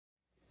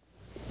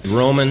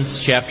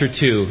Romans chapter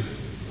 2,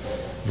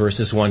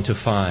 verses 1 to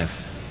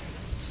 5.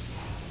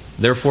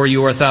 Therefore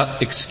you are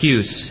without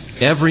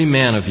excuse, every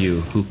man of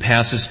you who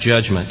passes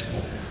judgment.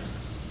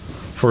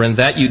 For in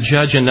that you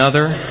judge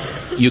another,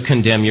 you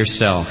condemn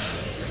yourself.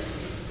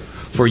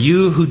 For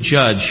you who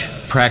judge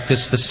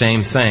practice the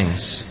same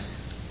things.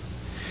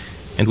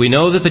 And we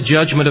know that the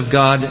judgment of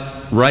God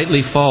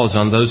rightly falls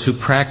on those who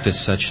practice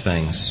such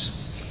things.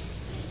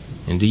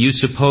 And do you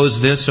suppose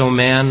this, O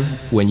man,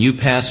 when you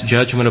pass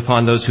judgment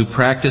upon those who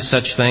practice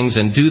such things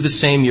and do the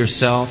same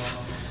yourself,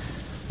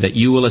 that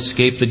you will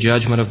escape the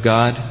judgment of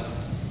God?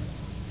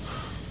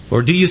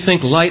 Or do you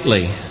think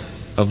lightly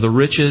of the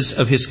riches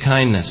of His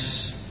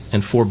kindness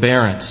and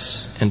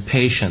forbearance and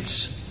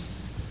patience,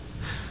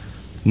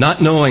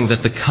 not knowing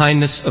that the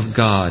kindness of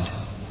God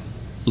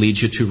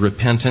leads you to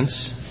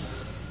repentance?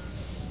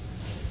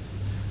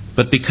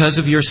 But because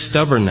of your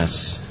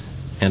stubbornness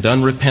and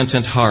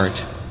unrepentant heart,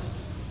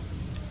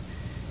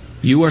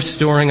 you are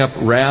storing up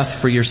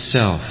wrath for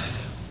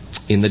yourself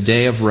in the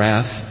day of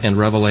wrath and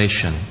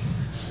revelation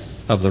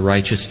of the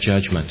righteous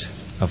judgment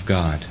of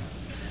God.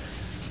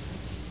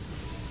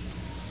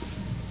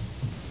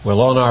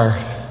 Well, on our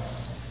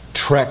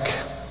trek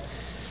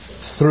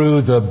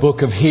through the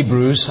book of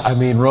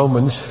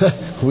Romans,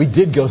 we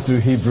did go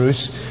through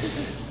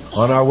Hebrews.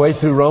 On our way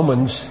through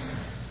Romans,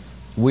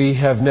 we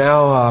have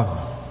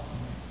now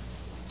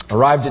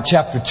arrived at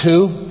chapter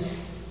 2,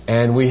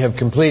 and we have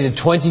completed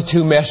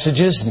 22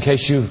 messages, in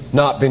case you've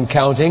not been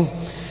counting.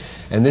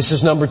 And this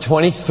is number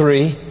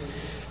 23,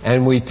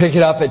 and we pick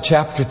it up at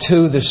chapter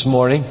 2 this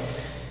morning.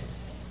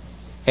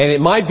 And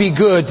it might be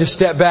good to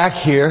step back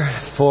here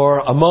for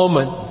a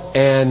moment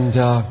and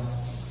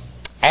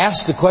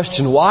ask the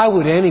question, why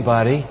would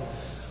anybody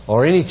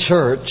or any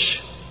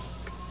church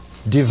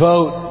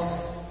devote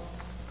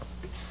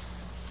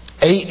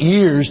 8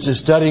 years to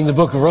studying the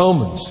book of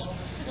Romans?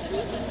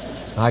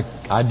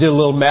 I did a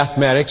little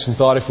mathematics and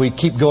thought if we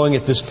keep going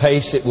at this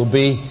pace, it will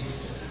be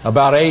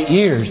about 8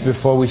 years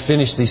before we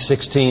finish these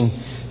 16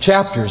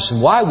 chapters.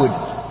 And why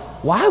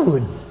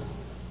would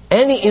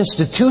any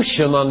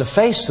institution on the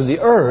face of the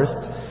earth,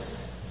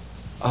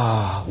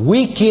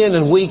 week in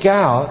and week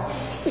out,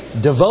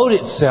 devote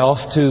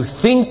itself to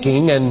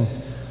thinking and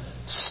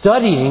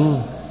studying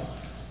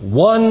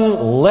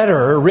one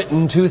letter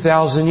written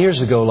 2,000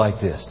 years ago like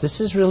this? This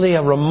is really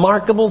a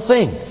remarkable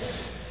thing.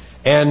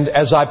 And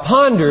as I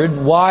pondered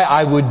why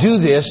I would do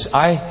this,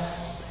 I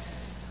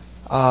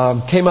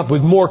came up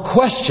with more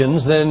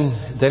questions than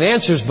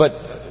answers. But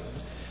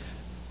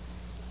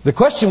the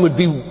question would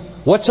be,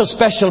 what's so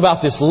special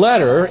about this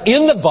letter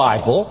in the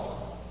Bible?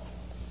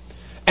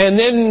 And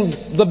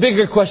then the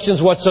bigger question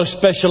is, what's so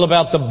special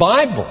about the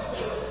Bible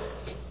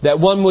that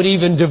one would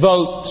even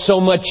devote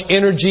so much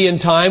energy and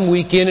time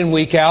week in and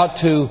week out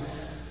to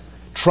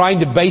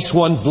trying to base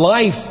one's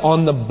life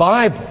on the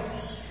Bible?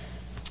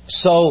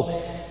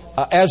 So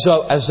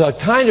as a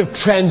kind of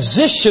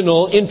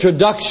transitional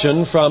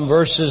introduction from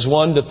verses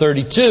 1 to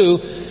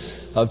 32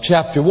 of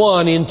chapter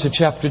 1 into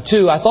chapter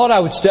 2, I thought I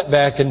would step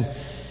back and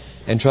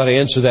try to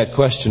answer that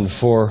question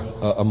for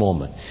a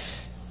moment.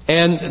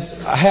 And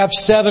I have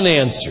 7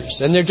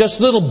 answers, and they're just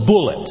little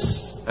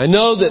bullets. I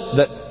know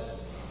that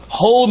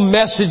whole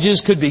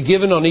messages could be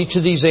given on each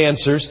of these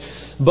answers,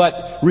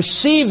 but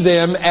receive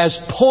them as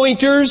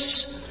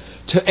pointers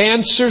to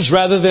answers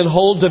rather than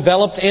whole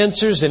developed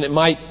answers, and it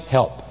might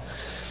help.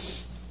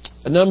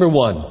 Number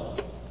 1,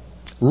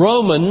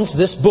 Romans,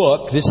 this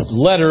book, this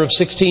letter of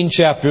 16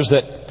 chapters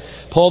that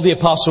Paul the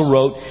Apostle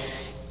wrote,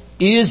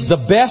 is the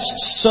best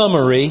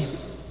summary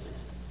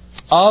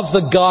of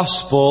the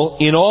gospel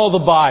in all the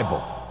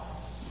Bible.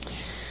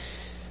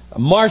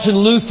 Martin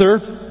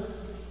Luther,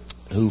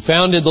 who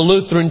founded the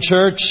Lutheran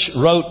Church,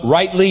 wrote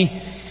rightly,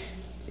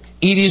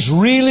 "It is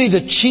really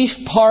the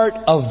chief part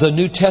of the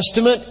New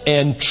Testament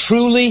and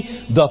truly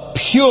the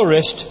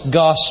purest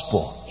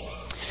gospel."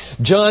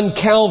 John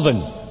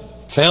Calvin,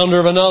 founder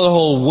of another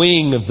whole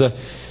wing of the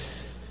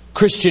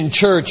Christian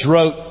church,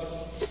 wrote,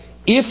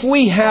 "If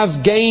we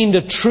have gained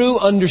a true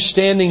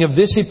understanding of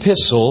this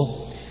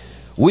epistle,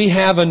 we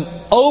have an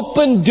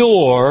open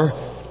door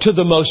to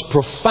the most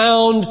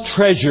profound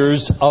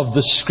treasures of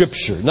the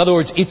Scripture." In other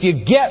words, if you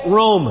get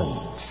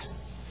Romans,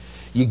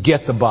 you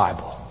get the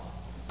Bible.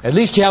 At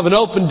least you have an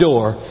open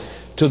door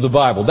to the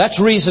Bible. That's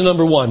reason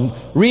number 1.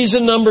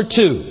 Reason number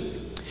 2.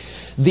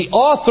 The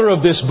author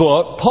of this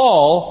book,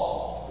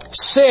 Paul,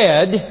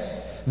 said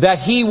that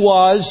he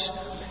was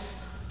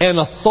an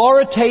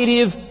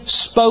authoritative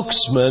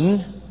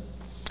spokesman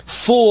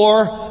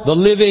for the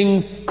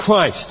living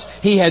Christ.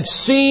 He had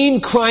seen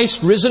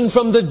Christ risen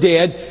from the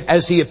dead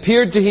as He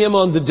appeared to him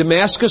on the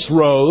Damascus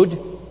Road,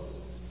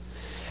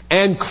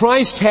 and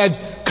Christ had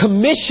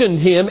commissioned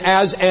him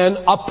as an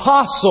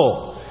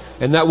apostle.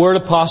 And that word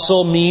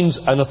apostle means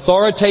an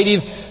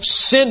authoritative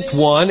sent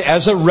one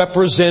as a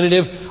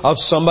representative of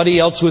somebody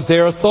else with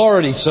their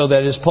authority. So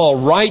that as Paul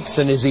writes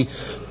and as he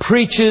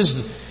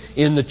preaches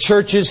in the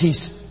churches,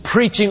 he's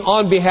preaching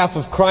on behalf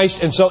of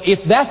Christ. And so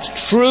if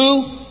that's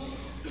true,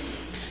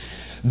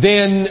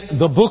 then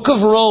the book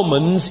of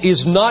Romans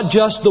is not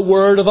just the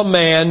word of a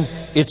man,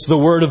 it's the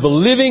word of the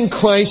living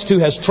Christ who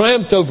has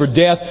triumphed over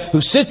death,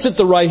 who sits at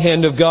the right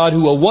hand of God,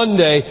 who will one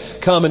day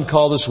come and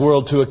call this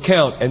world to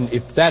account. And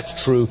if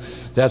that's true,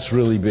 that's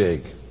really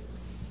big.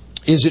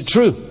 Is it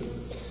true?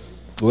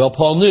 Well,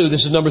 Paul knew,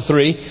 this is number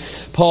 3,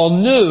 Paul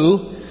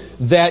knew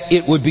that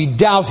it would be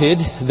doubted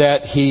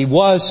that he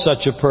was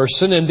such a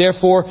person, and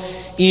therefore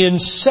in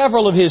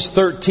several of his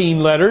 13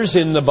 letters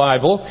in the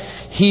Bible,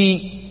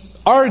 he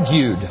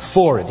argued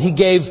for it. He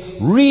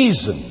gave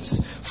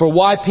reasons for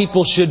why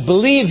people should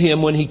believe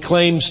him when he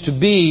claims to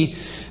be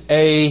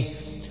a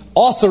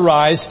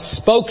authorized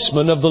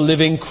spokesman of the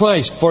living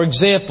Christ. For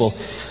example,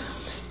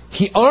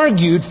 he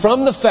argued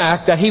from the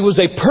fact that he was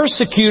a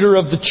persecutor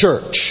of the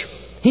church.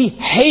 He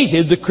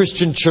hated the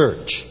Christian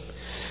church.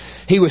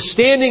 He was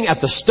standing at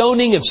the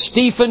stoning of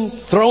Stephen,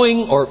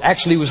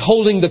 he was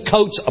holding the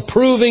coats,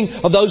 approving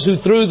of those who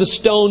threw the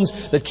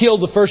stones that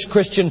killed the first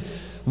Christian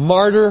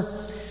martyr.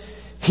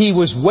 He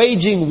was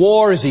waging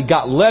war as he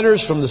got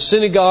letters from the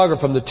synagogue or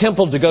from the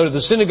temple to go to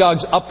the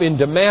synagogues up in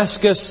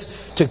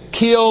Damascus to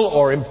kill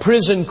or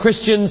imprison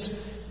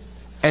Christians.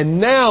 And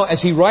now,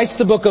 as he writes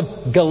the book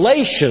of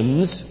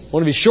Galatians,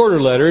 one of his shorter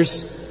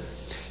letters,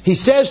 he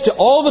says to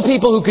all the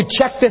people who could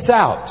check this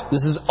out,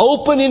 this is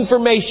open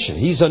information,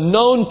 he's a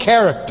known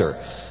character,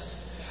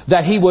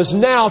 that he was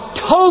now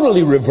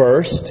totally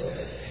reversed.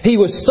 He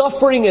was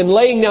suffering and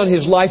laying down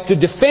his life to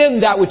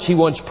defend that which he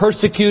once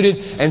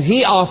persecuted, and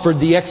he offered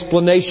the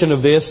explanation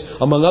of this,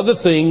 among other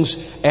things,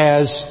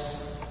 as,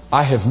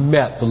 I have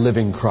met the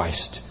living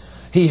Christ.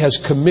 He has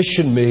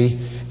commissioned me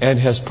and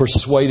has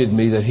persuaded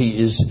me that He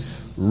is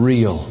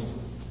real.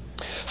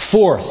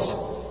 Fourth,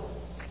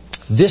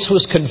 this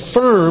was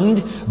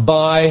confirmed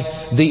by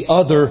the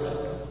other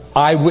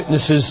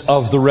eyewitnesses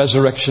of the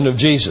resurrection of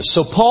Jesus.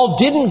 So Paul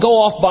didn't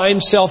go off by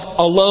himself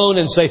alone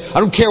and say, I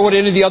don't care what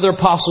any of the other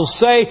apostles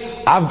say.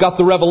 I've got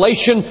the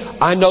revelation.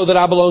 I know that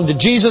I belong to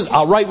Jesus.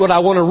 I'll write what I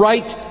want to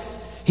write.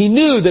 He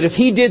knew that if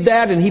he did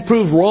that and he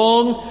proved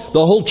wrong,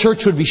 the whole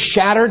church would be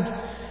shattered.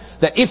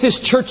 That if this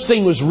church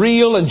thing was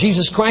real and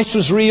Jesus Christ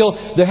was real,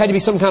 there had to be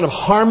some kind of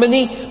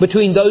harmony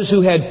between those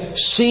who had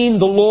seen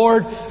the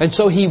Lord. And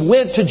so he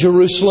went to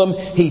Jerusalem.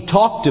 He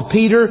talked to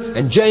Peter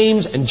and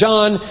James and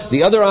John,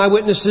 the other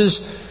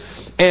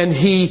eyewitnesses, and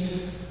he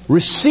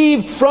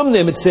received from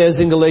them, it says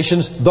in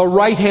Galatians, the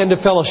right hand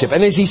of fellowship.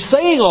 And as he's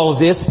saying all of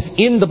this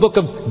in the book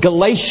of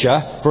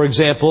Galatia, for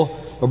example,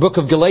 or book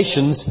of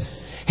Galatians,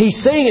 he's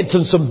saying it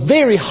to some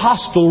very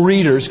hostile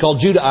readers called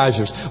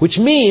Judaizers, which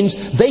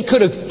means they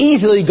could have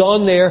easily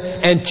gone there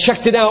and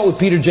checked it out with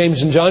Peter,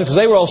 James, and John, because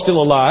they were all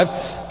still alive,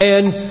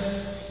 and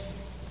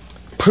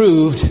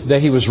proved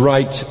that he was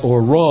right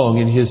or wrong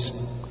in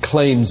his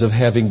claims of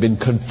having been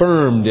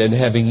confirmed and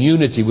having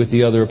unity with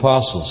the other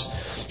apostles.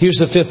 Here's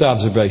the fifth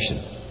observation.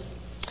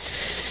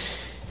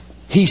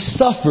 He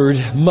suffered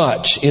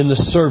much in the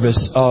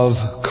service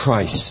of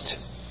Christ.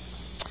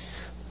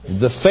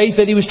 The faith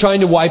that he was trying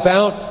to wipe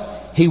out,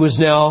 he was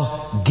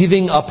now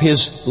giving up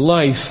his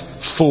life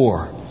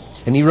for.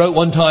 And he wrote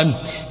one time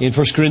in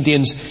 1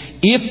 Corinthians,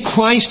 if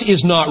Christ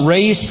is not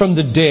raised from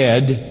the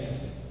dead,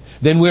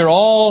 then we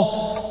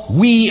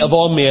of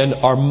all men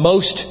are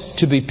most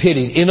to be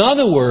pitied. In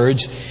other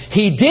words,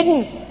 he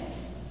didn't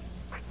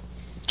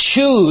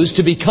choose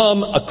to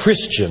become a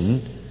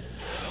Christian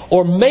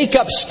or make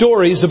up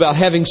stories about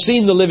having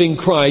seen the living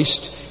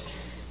Christ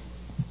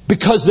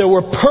because there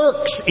were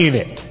perks in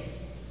it.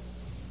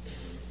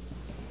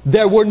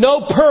 There were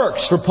no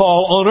perks for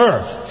Paul on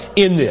earth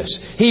in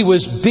this. He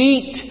was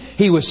beat,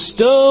 he was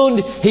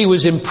stoned, he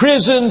was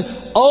imprisoned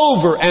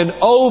over and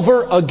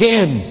over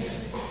again,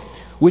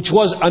 which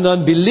was an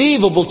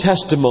unbelievable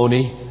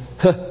testimony.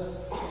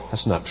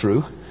 That's not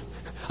true.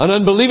 An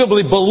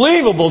unbelievably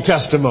believable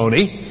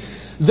testimony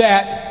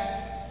that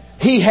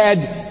he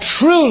had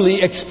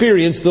truly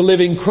experienced the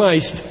living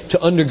Christ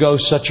to undergo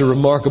such a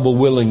remarkable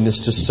willingness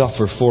to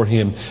suffer for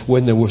Him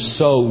when there was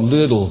so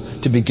little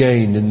to be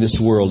gained in this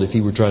world if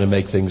he were trying to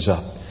make things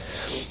up.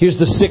 Here's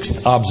the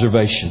sixth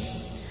observation.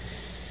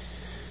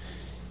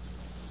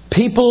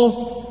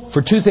 People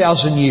for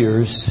 2,000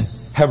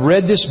 years have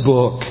read this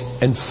book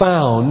and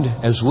found,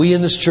 as we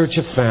in this church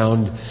have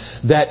found,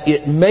 that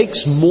it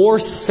makes more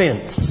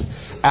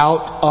sense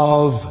out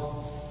of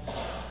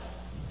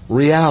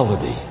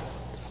reality,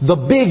 the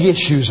big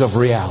issues of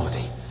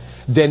reality,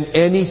 than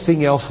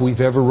anything else we've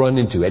ever run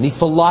into. Any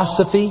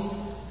philosophy,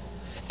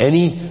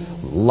 any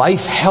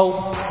life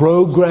help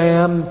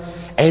program,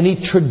 any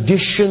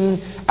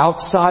tradition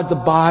outside the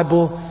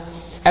Bible.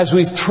 As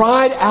we've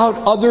tried out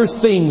other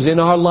things in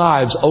our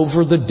lives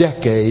over the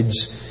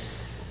decades,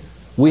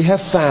 we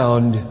have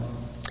found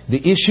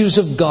the issues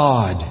of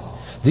God,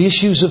 the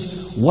issues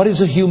of what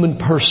is a human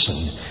person,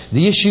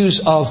 the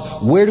issues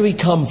of where do we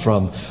come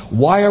from,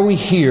 why are we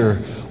here,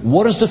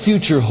 what does the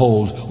future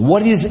hold,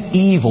 what is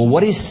evil,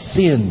 what is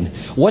sin,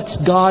 what's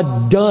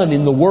God done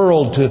in the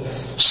world to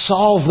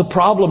solve the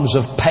problems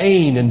of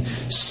pain and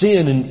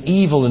sin and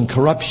evil and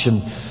corruption,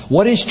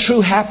 what is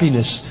true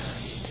happiness.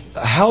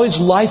 How is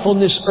life on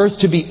this earth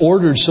to be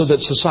ordered so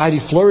that society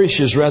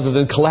flourishes rather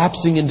than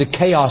collapsing into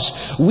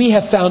chaos? We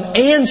have found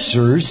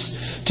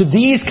answers to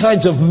these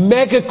kinds of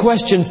mega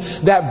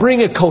questions that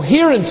bring a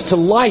coherence to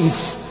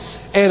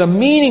life and a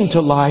meaning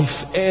to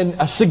life and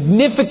a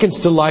significance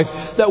to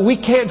life that we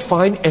can't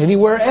find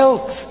anywhere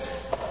else.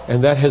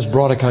 And that has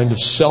brought a kind of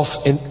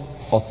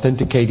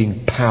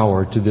self-authenticating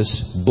power to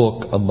this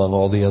book among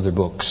all the other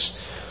books.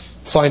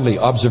 Finally,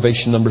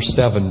 observation number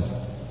 7.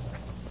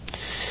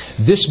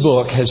 This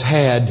book has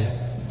had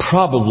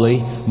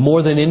probably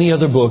more than any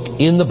other book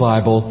in the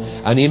Bible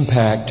an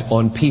impact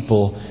on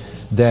people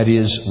that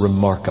is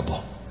remarkable.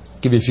 I'll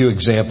give you a few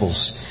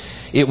examples.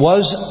 It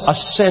was a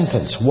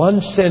sentence,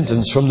 one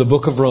sentence from the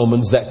book of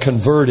Romans that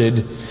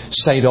converted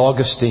St.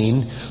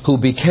 Augustine, who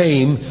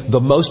became the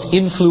most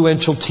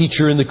influential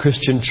teacher in the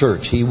Christian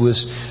church. He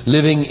was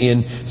living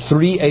in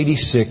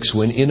 386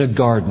 when in a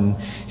garden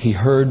he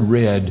heard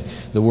read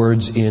the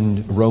words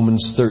in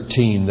Romans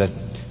 13 that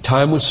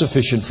time was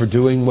sufficient for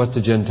doing what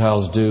the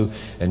Gentiles do,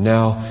 and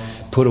now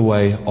put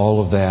away all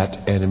of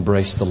that and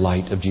embrace the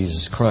light of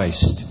Jesus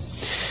Christ.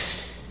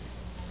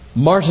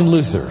 Martin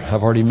Luther,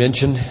 I've already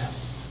mentioned.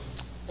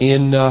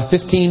 In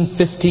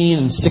 1515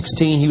 and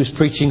 16, he was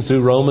preaching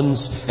through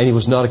Romans, and he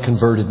was not a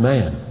converted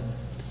man.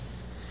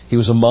 He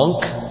was a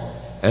monk,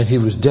 and he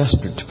was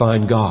desperate to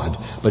find God.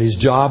 But his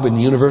job in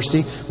the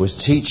university was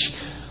to teach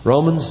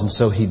Romans, and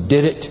so he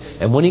did it.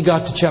 And when he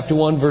got to chapter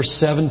 1, verse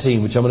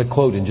 17, which I'm going to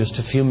quote in just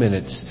a few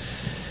minutes,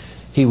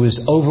 he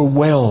was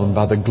overwhelmed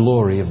by the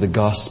glory of the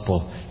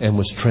gospel and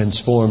was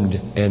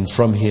transformed, and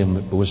from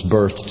him was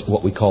birthed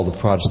what we call the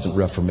Protestant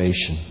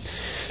Reformation.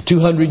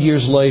 200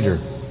 years later,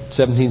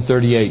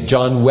 1738,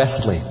 John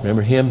Wesley,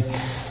 remember him?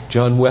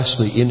 John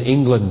Wesley in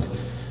England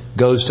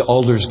goes to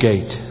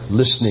Aldersgate,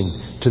 listening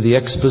to the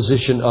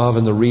exposition of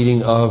and the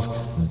reading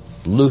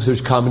of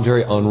Luther's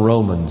commentary on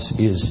Romans,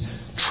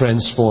 is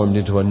transformed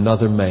into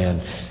another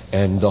man.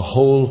 And the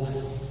whole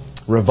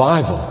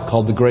revival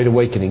called the Great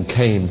Awakening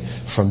came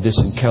from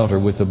this encounter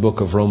with the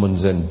book of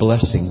Romans, and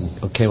blessing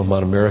came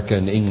upon America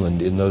and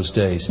England in those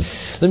days.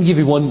 Let me give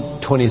you one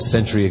 20th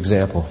century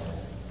example.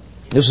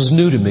 This was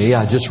new to me.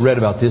 I just read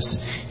about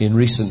this in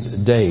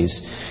recent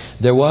days.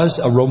 There was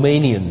a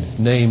Romanian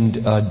named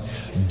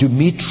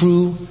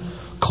Dumitru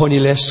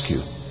Cornilescu,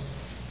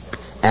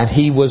 and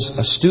he was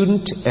a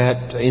student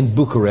in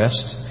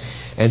Bucharest,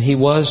 and he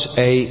was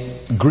a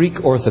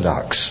Greek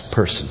Orthodox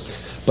person,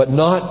 but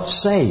not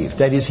saved.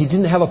 That is, he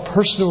didn't have a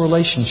personal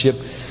relationship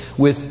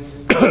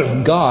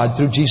with God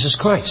through Jesus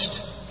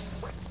Christ.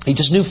 He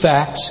just knew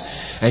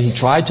facts, and he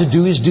tried to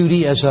do his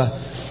duty as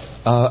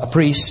a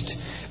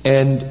priest,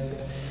 and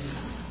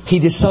he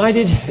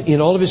decided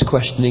in all of his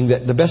questioning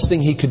that the best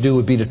thing he could do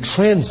would be to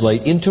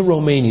translate into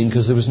Romanian,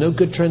 because there was no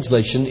good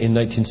translation in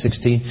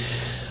 1916,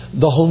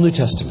 the whole New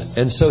Testament.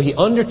 And so he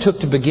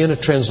undertook to begin a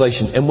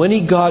translation. And when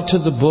he got to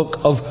the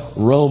book of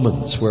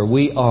Romans, where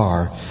we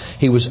are,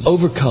 he was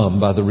overcome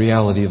by the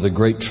reality of the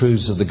great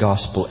truths of the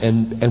gospel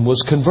and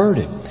was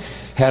converted.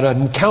 Had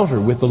an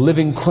encounter with the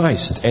living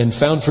Christ and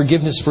found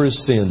forgiveness for his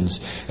sins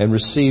and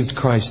received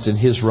Christ in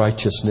his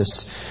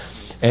righteousness.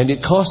 And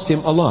it cost him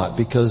a lot,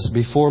 because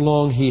before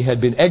long he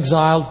had been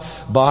exiled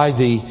by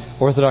the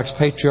Orthodox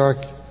Patriarch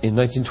in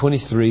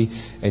 1923,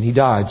 and he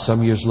died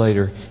some years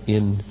later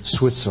in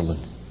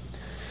Switzerland.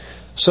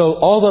 So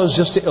all those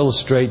just to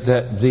illustrate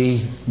that the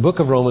book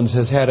of Romans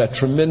has had a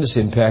tremendous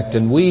impact,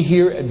 and we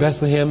here at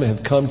Bethlehem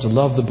have come to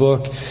love the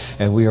book,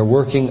 and we are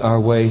working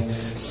our way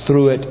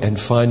through it and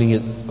finding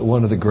it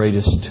one of the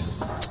greatest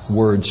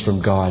words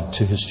from God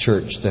to His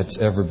church that's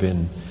ever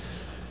been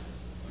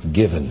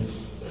given.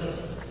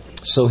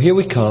 So here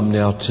we come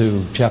now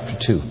to chapter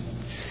 2.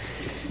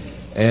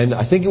 And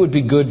I think it would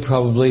be good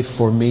probably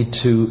for me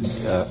to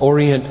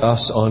orient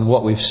us on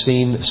what we've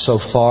seen so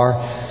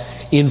far.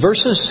 In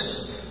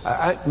verses,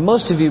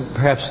 most of you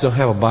perhaps don't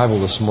have a Bible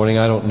this morning,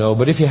 I don't know.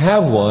 But if you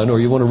have one,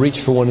 or you want to reach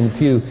for one in the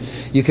pew,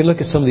 you can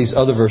look at some of these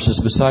other verses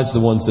besides the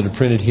ones that are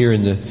printed here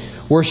in the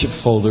worship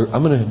folder.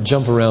 I'm going to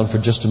jump around for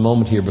just a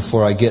moment here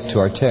before I get to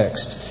our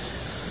text.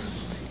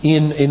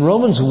 In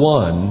Romans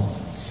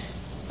 1...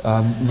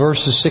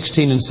 verses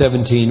 16 and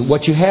 17,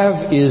 what you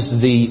have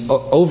is the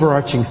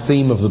overarching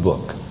theme of the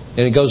book.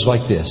 And it goes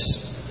like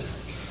this.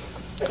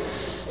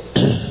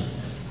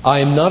 I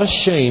am not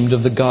ashamed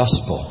of the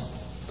gospel,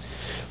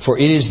 for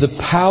it is the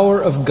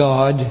power of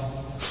God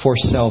for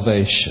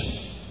salvation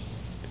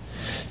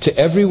to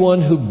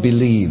everyone who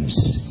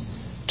believes,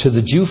 to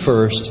the Jew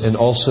first and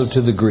also to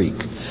the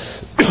Greek.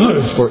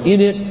 For in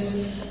it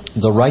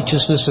the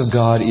righteousness of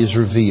God is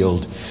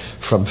revealed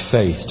from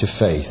faith to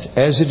faith.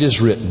 As it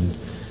is written,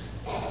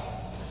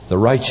 the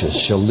righteous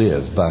shall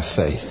live by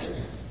faith.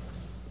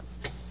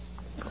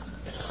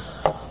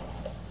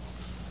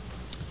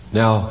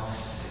 Now,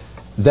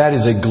 that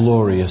is a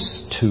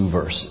glorious 2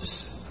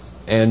 verses.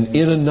 And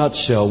in a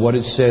nutshell, what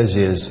it says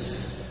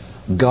is,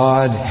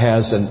 God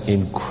has an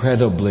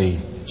incredibly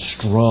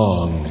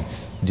strong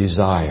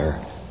desire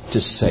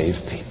to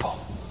save people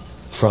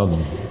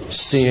from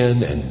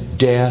sin and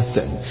death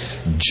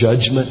and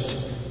judgment.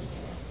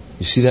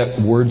 You see that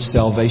word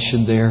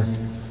salvation there?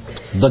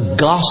 The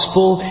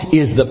gospel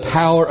is the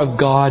power of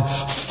God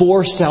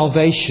for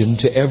salvation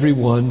to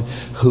everyone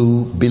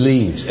who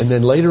believes. And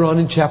then later on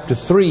in chapter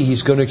 3,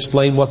 he's going to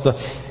explain what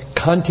the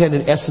content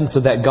and essence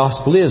of that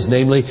gospel is.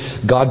 Namely,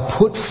 God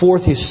put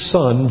forth His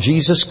Son,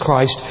 Jesus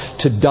Christ,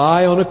 to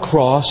die on a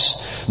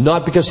cross,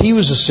 not because He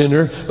was a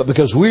sinner, but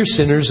because we're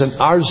sinners and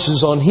ours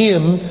is on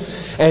Him.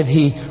 And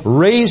He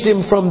raised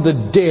Him from the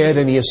dead,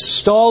 and He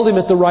installed Him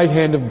at the right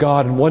hand of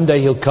God, and one day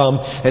He'll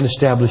come and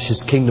establish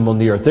His kingdom on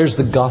the earth. There's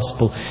the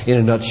gospel in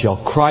a nutshell.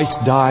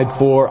 Christ died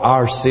for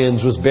our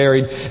sins, was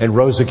buried, and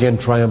rose again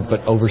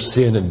triumphant over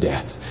sin and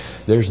death.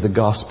 There's the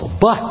gospel.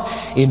 But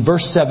in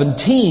verse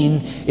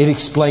 17, it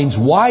explains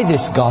why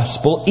this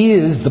gospel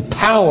is the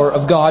power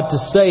of God to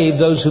save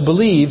those who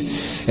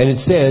believe. And it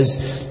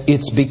says,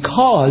 it's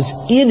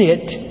because in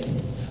it,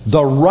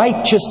 the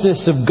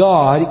righteousness of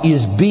God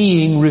is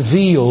being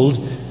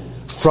revealed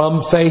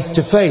from faith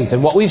to faith.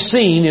 And what we've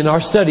seen in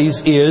our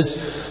studies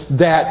is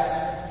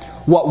that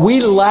what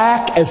we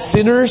lack as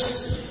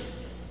sinners,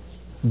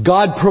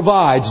 God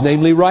provides,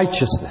 namely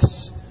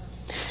righteousness.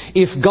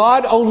 If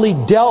God only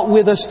dealt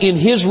with us in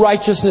His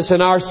righteousness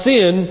and our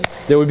sin,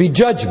 there would be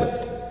judgment.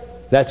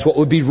 That's what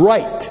would be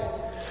right.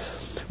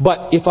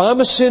 But if I'm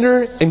a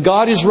sinner and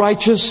God is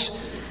righteous,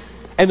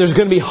 and there's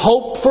going to be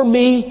hope for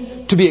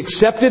me to be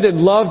accepted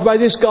and loved by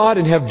this God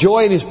and have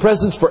joy in His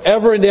presence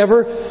forever and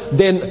ever,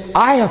 then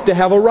I have to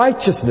have a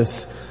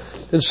righteousness.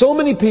 And so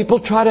many people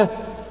try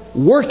to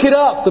work it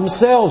up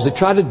themselves. They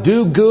try to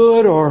do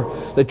good, or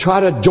they try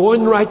to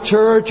join the right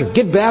church, or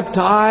get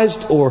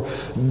baptized, or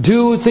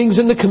do things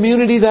in the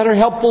community that are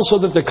helpful so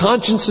that their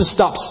consciences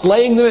stop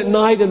slaying them at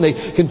night and they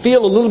can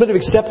feel a little bit of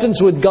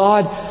acceptance with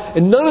God.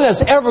 And none of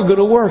that's ever going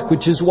to work,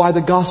 which is why the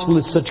gospel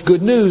is such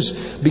good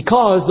news,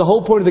 because the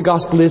whole point of the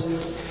gospel is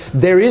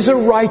there is a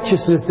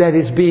righteousness that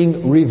is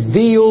being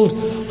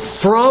revealed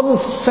from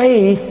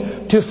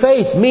faith to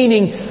faith.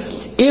 Meaning,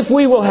 if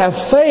we will have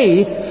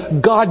faith,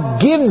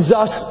 God gives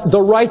us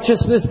the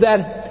righteousness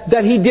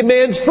that He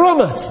demands from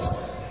us.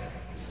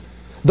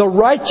 The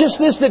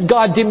righteousness that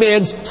God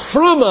demands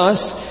from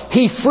us,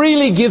 He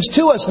freely gives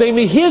to us.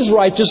 Namely, His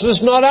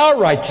righteousness, not our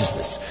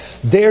righteousness.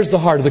 There's the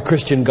heart of the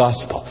Christian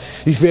gospel.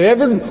 If you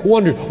ever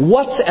wondered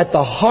what's at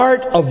the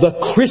heart of the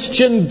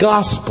Christian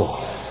gospel,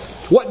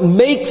 what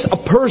makes a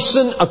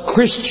person a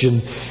Christian,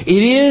 it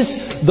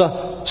is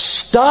the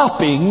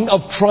stopping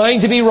of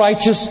trying to be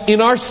righteous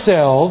in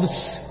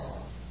ourselves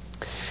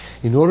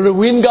in order to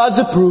win God's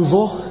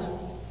approval,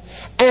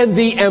 and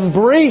the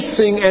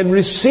embracing and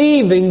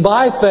receiving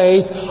by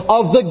faith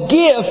of the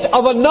gift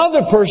of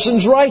another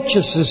person's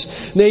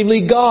righteousness,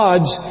 namely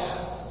God's,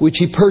 which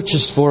He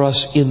purchased for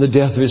us in the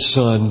death of His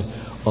Son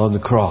on the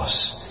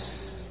cross.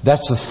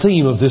 That's the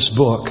theme of this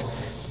book,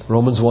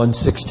 Romans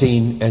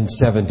 1:16 and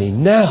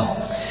 17.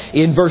 Now,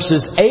 in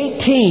verses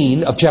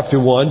 18 of chapter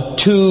 1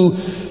 to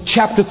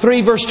chapter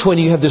 3, verse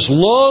 20, you have this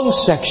long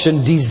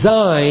section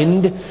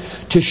designed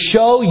to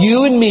show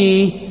you and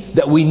me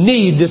that we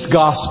need this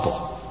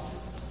gospel.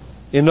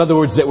 In other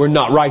words, that we're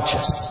not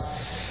righteous.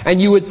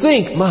 And you would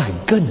think, my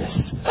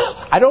goodness,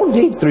 I don't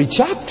need 3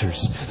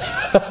 chapters.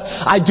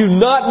 I do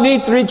not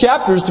need 3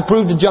 chapters to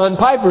prove to John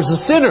Piper's a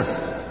sinner.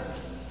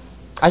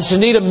 I should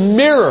need a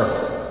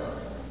mirror.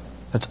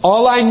 That's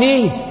all I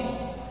need.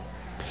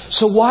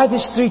 So why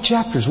these 3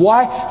 chapters?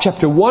 Why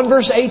chapter 1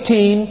 verse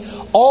 18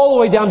 all the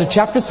way down to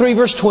chapter 3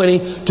 verse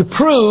 20 to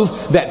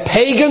prove that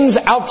pagans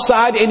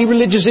outside any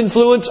religious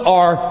influence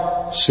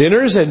are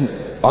sinners and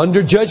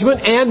under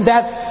judgment, and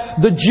that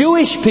the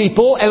Jewish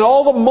people and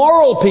all the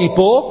moral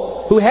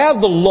people who have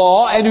the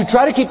law and who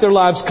try to keep their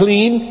lives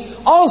clean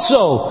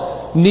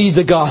also need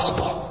the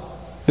gospel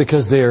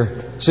because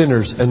they're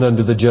sinners and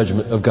under the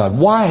judgment of God.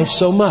 Why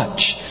so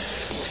much?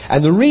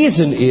 And the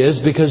reason is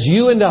because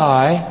you and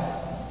I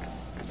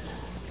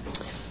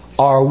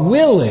are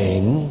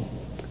willing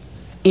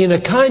in a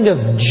kind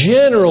of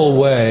general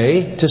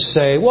way to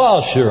say,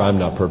 well, sure, I'm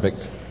not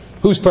perfect.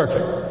 Who's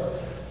perfect?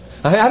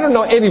 I don't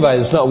know anybody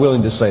that's not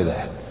willing to say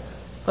that.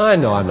 I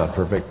know I'm not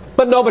perfect,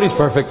 but nobody's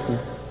perfect.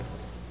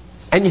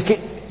 And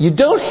you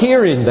don't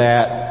hear in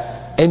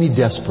that any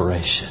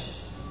desperation,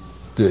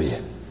 do you?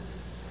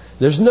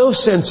 There's no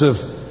sense of,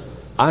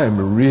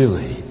 I'm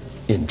really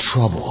in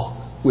trouble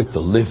with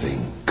the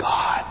living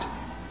God.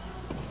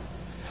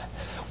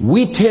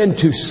 We tend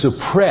to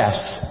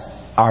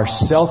suppress our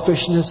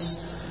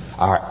selfishness,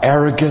 our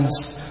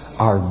arrogance,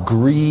 our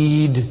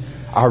greed,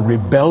 our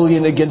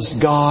rebellion against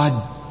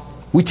God.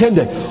 We tend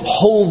to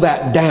hold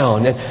that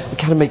down and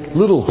kind of make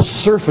little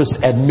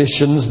surface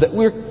admissions that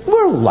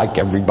we're like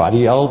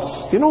everybody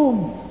else, you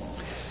know.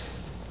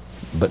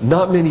 But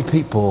not many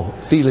people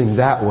feeling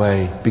that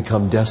way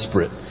become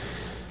desperate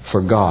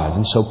for God.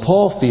 And so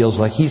Paul feels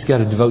like he's got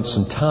to devote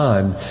some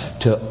time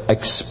to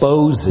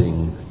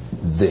exposing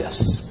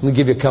this. Let me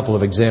give you a couple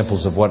of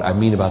examples of what I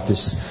mean about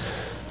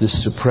this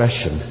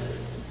suppression.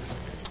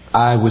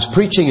 I was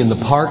preaching in the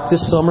park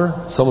this summer.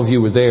 Some of you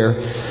were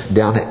there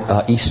down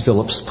at East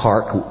Phillips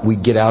Park. We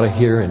get out of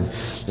here, and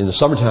in the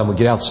summertime we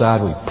get outside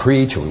and we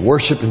preach or we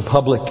worship in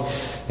public.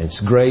 And it's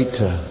great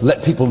to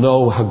let people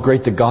know how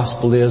great the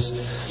gospel is.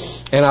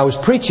 And I was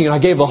preaching and I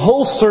gave the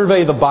whole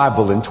survey of the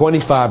Bible in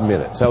 25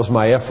 minutes. That was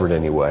my effort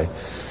anyway.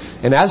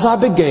 And as I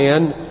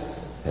began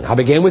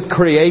with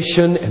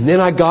creation, and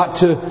then I got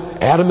to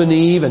Adam and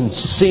Eve and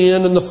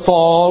sin and the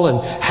fall and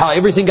how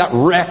everything got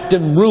wrecked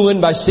and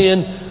ruined by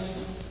sin.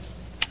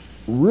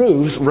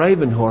 Ruth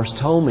Ravenhorst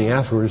told me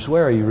afterwards,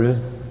 "Where are you, Ruth?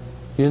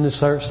 You in the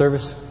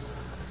service?"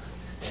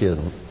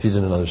 She's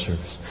in another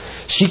service.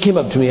 She came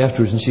up to me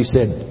afterwards and she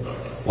said,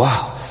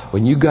 "Wow,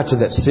 when you got to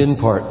that sin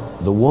part,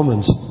 the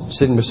woman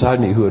sitting beside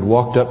me who had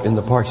walked up in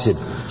the park,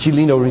 she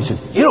leaned over and she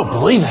said, 'You don't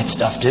believe that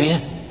stuff, do you?'"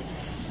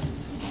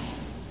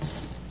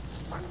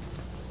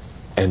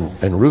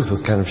 And Ruth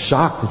was kind of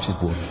shocked, and she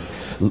said, "Well,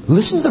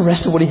 listen to the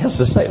rest of what he has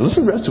to say.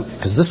 Listen to the rest of it."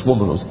 Because this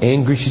woman was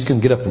angry. She's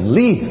going to get up and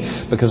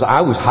leave. Because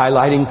I was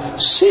highlighting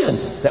sin.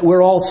 That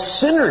we're all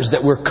sinners.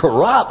 That we're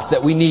corrupt.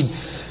 That we need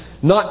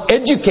not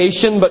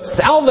education, but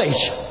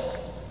salvation.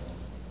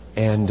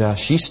 And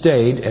she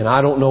stayed, and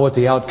I don't know what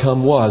the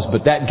outcome was.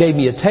 But that gave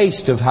me a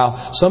taste of how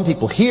some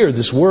people hear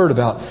this word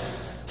about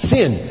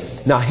sin.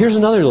 Now, here's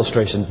another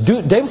illustration.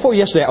 Day before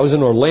yesterday, I was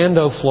in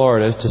Orlando,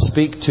 Florida, to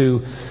speak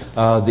to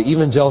the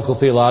Evangelical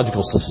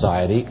Theological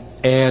Society.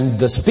 And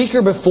the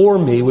speaker before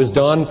me was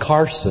Don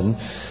Carson.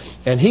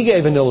 And he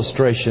gave an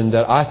illustration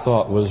that I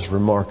thought was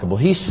remarkable.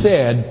 He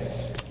said,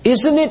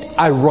 "Isn't it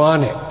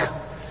ironic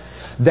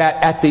that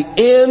at the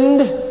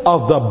end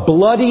of the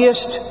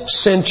bloodiest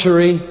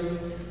century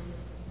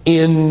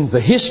in the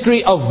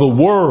history of the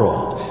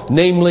world,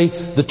 namely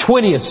the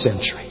 20th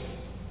century,"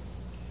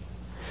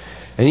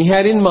 and he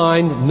had in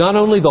mind not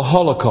only the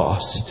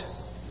Holocaust,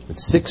 but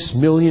 6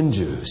 million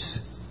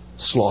Jews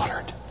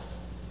slaughtered,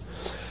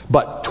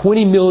 but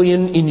 20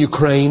 million in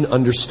Ukraine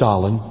under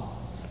Stalin,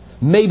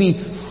 maybe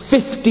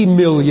 50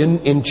 million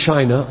in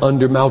China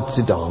under Mao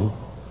Zedong,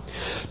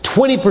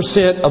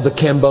 20% of the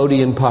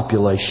Cambodian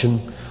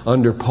population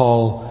under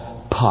Pol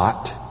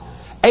Pot,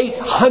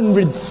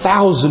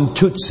 800,000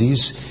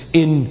 Tutsis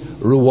in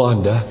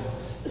Rwanda,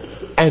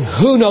 and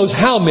who knows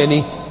how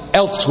many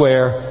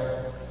elsewhere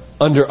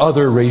under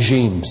other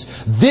regimes.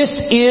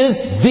 This is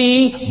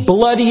the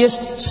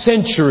bloodiest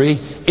century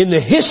in the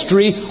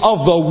history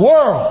of the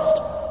world.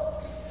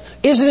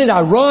 Isn't it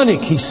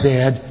ironic, he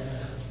said,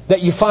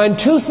 that you find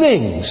two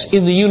things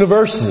in the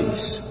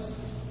universities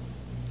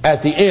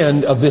at the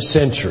end of this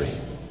century?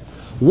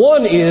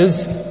 One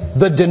is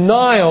the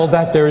denial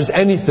that there is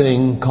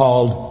anything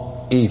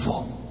called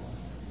evil.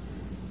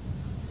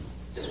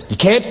 You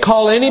can't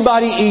call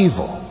anybody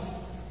evil.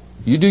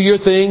 You do your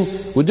thing,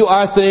 we'll do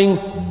our thing,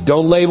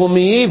 don't label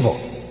me evil.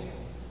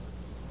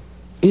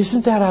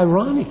 Isn't that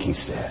ironic, he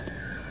said.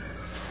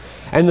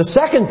 And the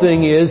second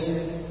thing is,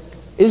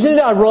 isn't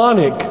it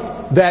ironic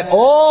that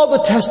all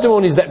the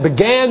testimonies that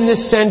began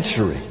this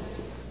century,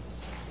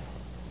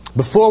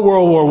 before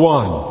World War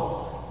I,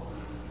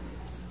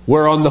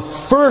 where on the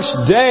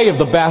first day of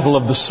the Battle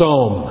of the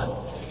Somme,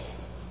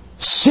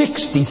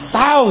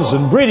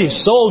 60,000 British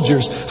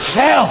soldiers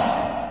fell.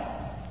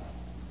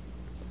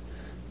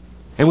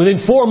 And within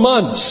 4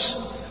 months,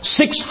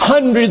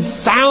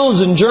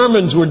 600,000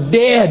 Germans were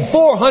dead.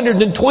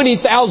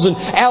 420,000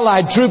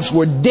 Allied troops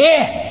were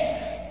dead.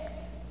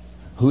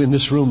 Who in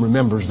this room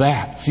remembers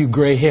that? A few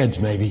gray heads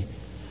maybe.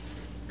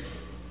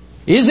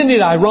 Isn't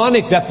it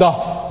ironic that the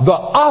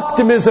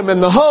optimism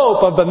and the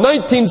hope of the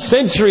 19th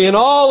century and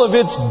all of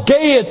its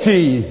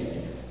gaiety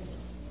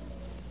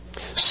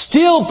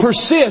still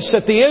persists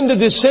at the end of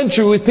this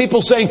century with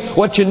people saying,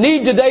 what you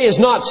need today is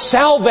not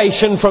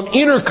salvation from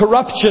inner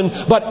corruption,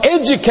 but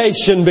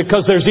education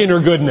because there's inner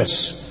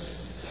goodness.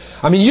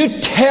 I mean, you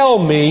tell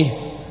me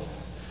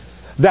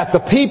that the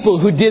people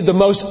who did the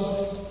most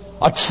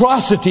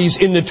atrocities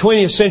in the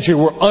 20th century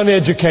were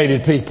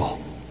uneducated people.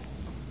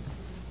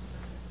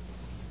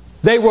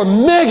 They were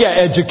mega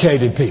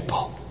educated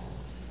people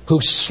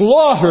who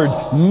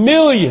slaughtered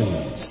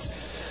millions.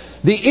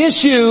 The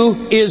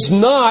issue is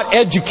not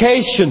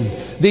education.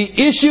 The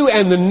issue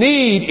and the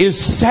need is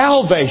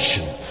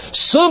salvation.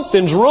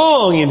 Something's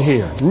wrong in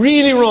here.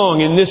 Really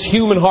wrong in this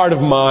human heart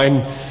of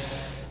mine.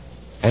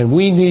 And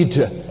we need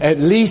to at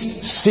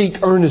least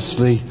seek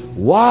earnestly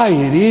why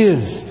it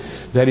is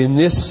that in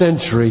this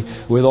century,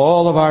 with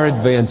all of our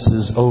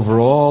advances over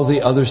all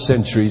the other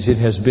centuries, it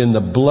has been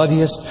the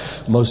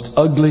bloodiest, most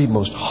ugly,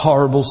 most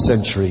horrible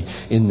century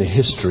in the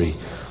history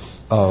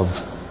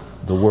of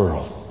the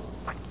world.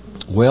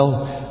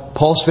 Well,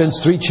 Paul spends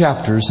 3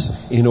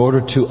 chapters in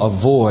order to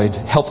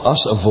help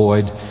us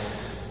avoid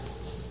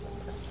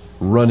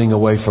running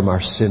away from our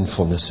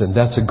sinfulness. And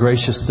that's a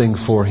gracious thing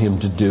for him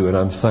to do, and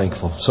I'm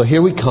thankful. So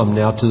here we come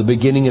now to the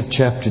beginning of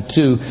chapter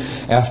 2.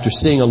 After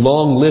seeing a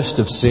long list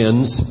of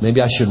sins,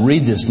 maybe I should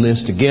read this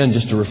list again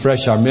just to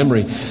refresh our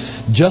memory.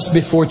 Just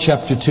before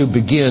chapter 2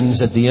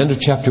 begins, at the end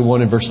of chapter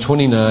 1 and verse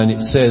 29,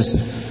 it says,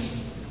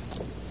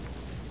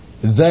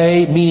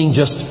 They, meaning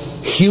just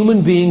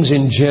human beings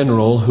in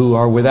general who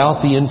are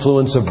without the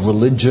influence of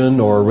religion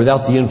or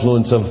without the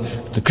influence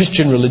of the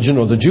Christian religion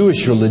or the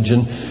Jewish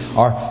religion,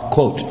 are,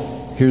 quote,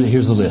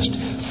 here's the list,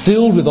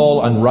 filled with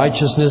all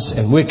unrighteousness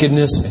and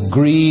wickedness and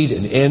greed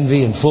and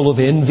envy and full of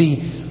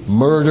envy,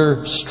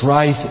 murder,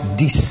 strife,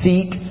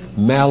 deceit,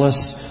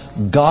 malice,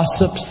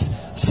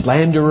 gossips,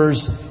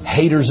 slanderers,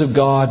 haters of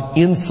God,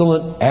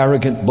 insolent,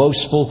 arrogant,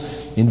 boastful,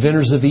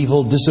 inventors of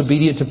evil,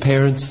 disobedient to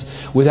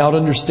parents, without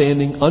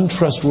understanding,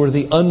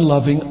 untrustworthy,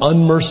 unloving,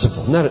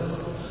 unmerciful. Now,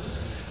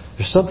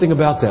 there's something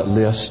about that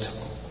list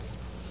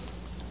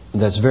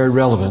that's very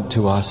relevant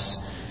to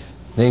us.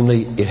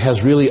 Namely, it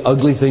has really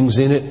ugly things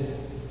in it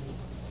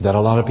that a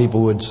lot of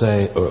people would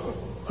say, oh,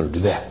 I don't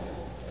do that.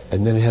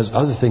 And then it has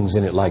other things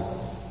in it like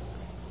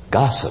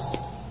gossip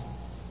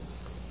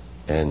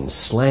and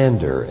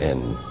slander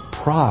and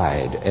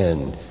pride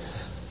and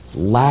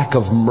lack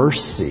of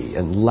mercy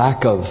and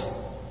lack of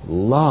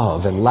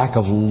love and lack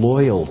of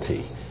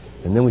loyalty.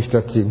 And then we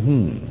start to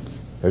think,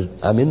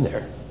 I'm in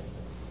there.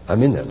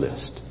 I'm in that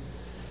list.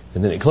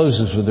 And then it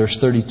closes with verse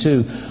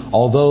 32.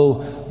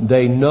 Although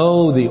they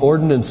know the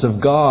ordinance of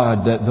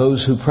God that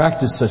those who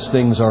practice such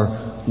things are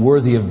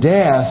worthy of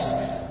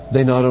death,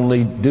 they not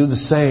only do the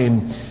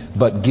same,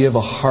 but give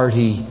a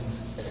hearty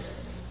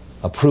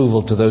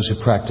approval to those who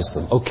practice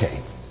them.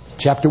 Okay,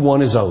 chapter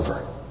 1 is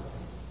over.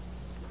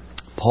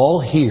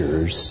 Paul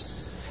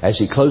hears, as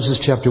he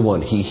closes chapter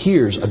 1, he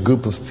hears a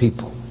group of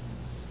people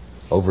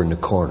over in the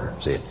corner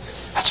saying,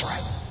 that's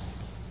right.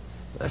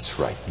 That's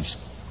right.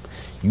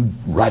 You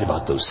write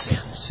about those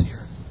sins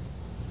here.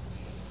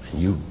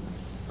 And you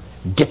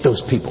get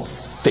those people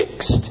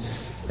fixed.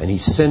 And he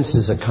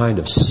senses a kind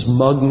of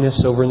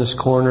smugness over in this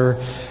corner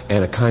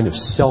and a kind of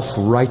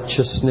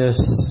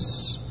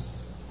self-righteousness.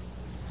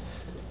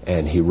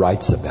 And he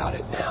writes about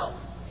it now.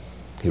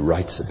 He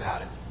writes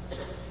about it.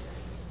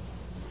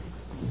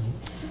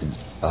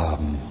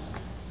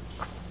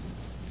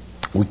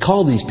 We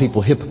call these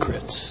people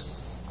hypocrites.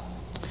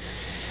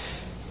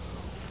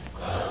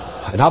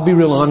 And I'll be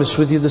real honest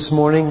with you this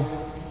morning.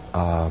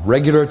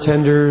 Regular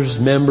attenders,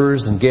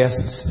 members, and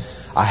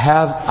guests, I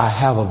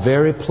have a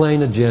very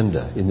plain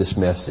agenda in this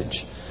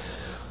message.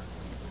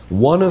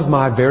 One of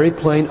my very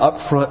plain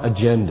upfront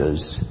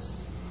agendas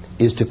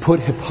is to put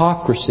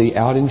hypocrisy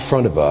out in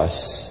front of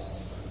us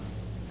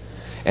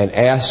and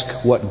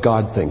ask what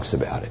God thinks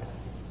about it.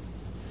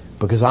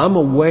 Because I'm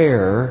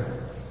aware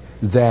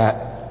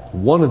that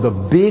one of the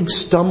big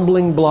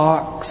stumbling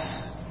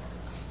blocks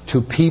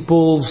to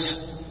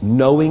people's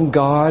knowing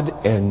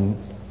God and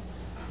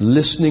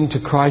listening to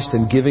Christ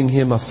and giving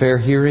Him a fair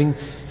hearing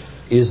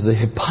is the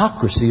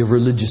hypocrisy of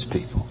religious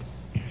people.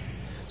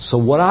 So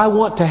what I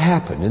want to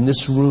happen in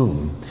this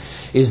room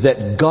is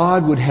that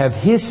God would have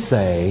His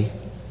say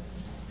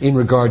in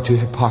regard to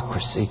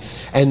hypocrisy.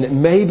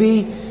 And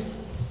maybe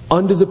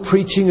under the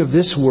preaching of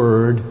this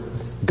word,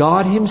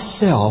 God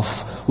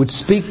Himself would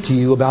speak to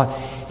you about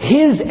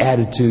His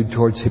attitude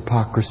towards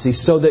hypocrisy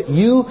so that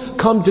you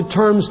come to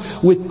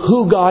terms with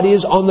who God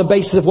is on the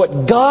basis of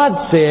what God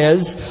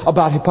says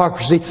about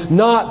hypocrisy,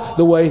 not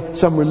the way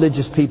some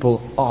religious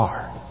people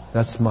are.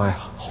 That's my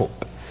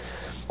hope.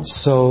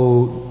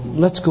 So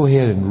let's go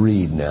ahead and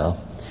read now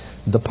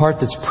the part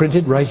that's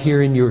printed right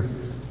here in your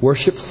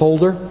worship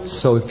folder.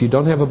 So if you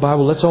don't have a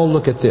Bible, let's all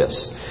look at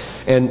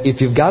this. And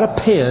if you've got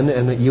a pen,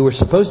 and you were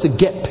supposed to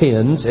get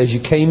pens as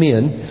you came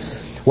in,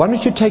 why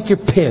don't you take your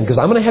pen? Because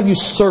I'm going to have you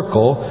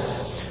circle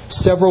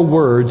several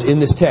words in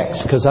this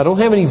text. Because I don't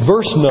have any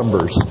verse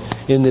numbers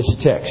in this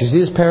text. You see,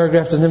 this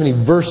paragraph doesn't have any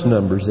verse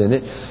numbers in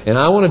it. And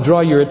I want to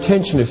draw your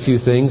attention to a few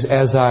things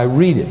as I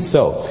read it.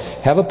 So,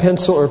 have a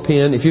pencil or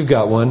pen, if you've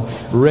got one,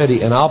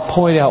 ready. And I'll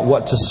point out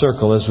what to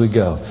circle as we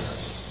go.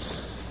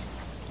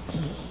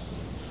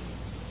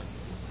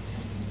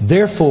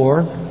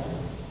 Therefore,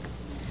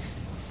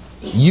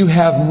 you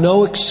have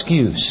no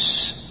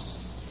excuse,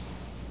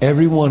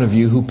 every one of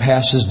you who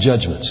passes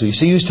judgment. So you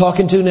see who he's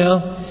talking to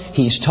now?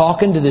 He's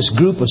talking to this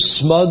group of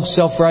smug,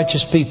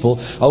 self-righteous people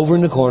over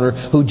in the corner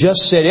who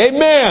just said,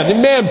 Amen,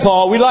 Amen,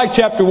 Paul, we like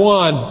chapter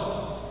 1.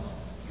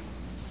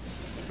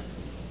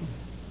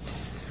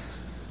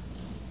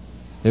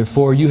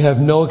 Therefore, you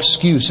have no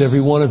excuse,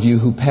 every one of you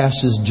who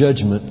passes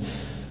judgment.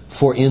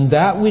 For in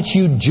that which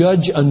you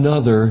judge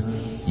another,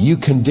 you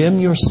condemn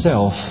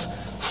yourself.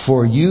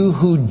 For you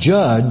who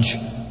judge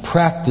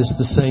practice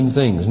the same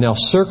things. Now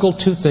circle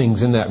two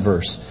things in that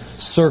verse.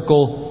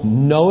 Circle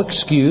no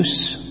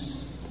excuse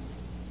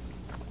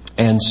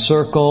and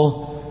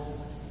circle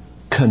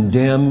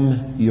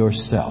condemn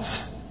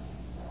yourself.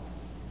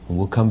 And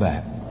we'll come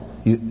back.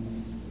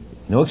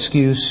 No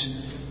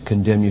excuse,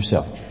 condemn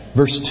yourself.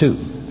 Verse 2.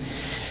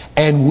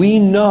 And we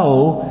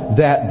know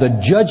that the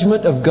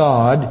judgment of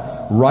God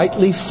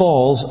rightly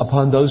falls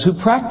upon those who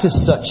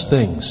practice such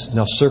things.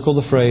 Now circle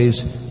the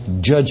phrase,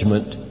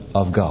 judgment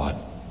of God.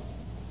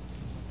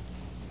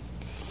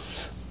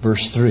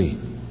 Verse 3.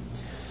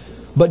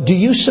 But do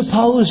you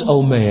suppose,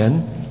 O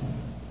man,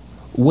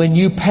 when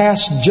you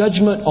pass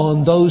judgment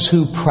on those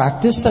who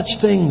practice such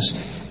things,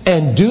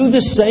 and do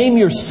the same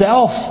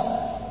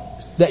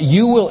yourself, that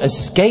you will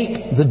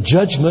escape the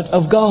judgment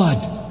of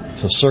God.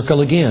 So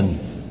circle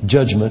again,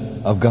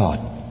 judgment of God.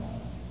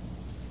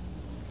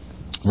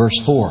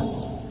 Verse 4.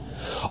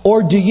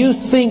 Or do you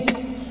think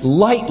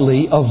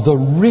lightly of the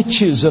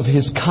riches of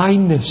His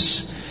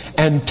kindness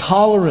and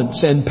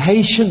tolerance and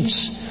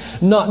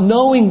patience, not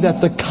knowing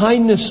that the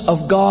kindness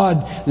of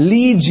God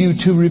leads you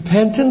to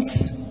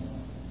repentance?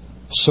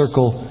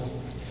 Circle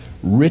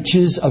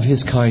riches of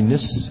His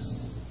kindness,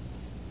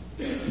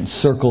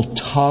 circle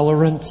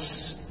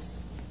tolerance,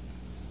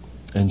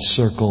 and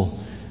circle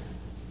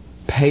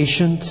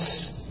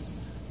patience,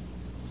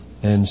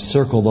 and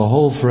circle the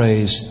whole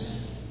phrase,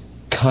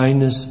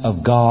 kindness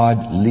of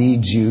God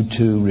leads you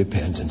to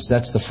repentance.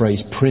 That's the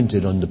phrase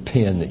printed on the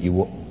pen that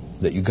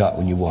you got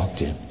when you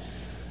walked in.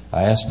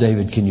 I asked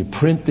David, can you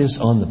print this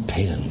on the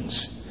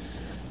pens?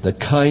 The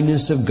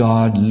kindness of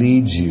God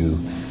leads you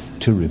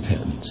to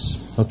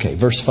repentance. Okay,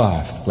 verse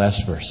 5,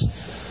 last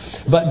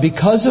verse. But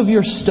because of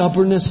your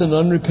stubbornness and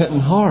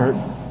unrepentant heart,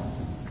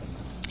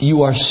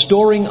 you are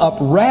storing up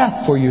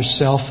wrath for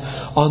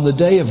yourself on the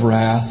day of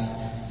wrath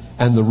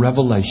and the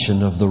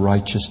revelation of the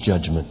righteous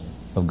judgment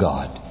of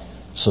God.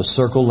 So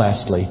circle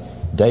lastly,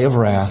 day of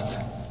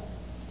wrath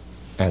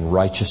and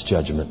righteous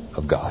judgment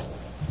of God.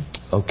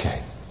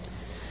 Okay.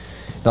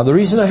 Now the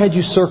reason I had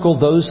you circle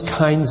those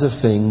kinds of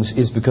things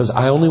is because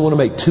I only want to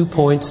make 2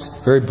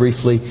 points very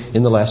briefly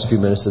in the last few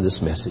minutes of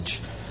this message.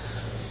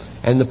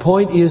 And the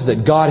point is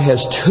that God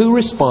has 2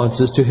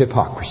 responses to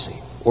hypocrisy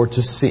or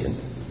to sin.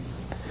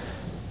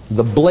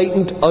 The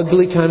blatant,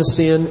 ugly kind of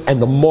sin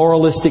and the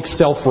moralistic,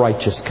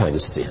 self-righteous kind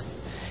of sin.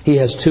 He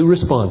has 2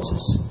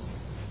 responses.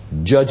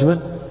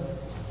 Judgment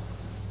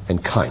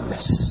and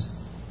kindness.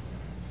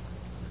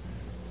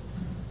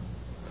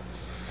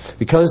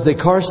 Because they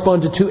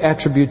correspond to 2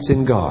 attributes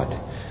in God.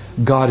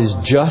 God is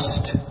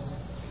just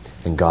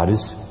and God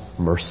is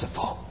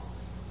merciful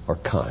or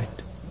kind.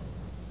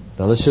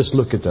 Now let's just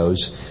look at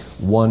those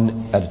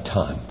one at a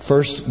time.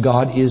 First,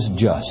 God is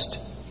just.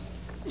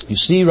 You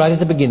see right at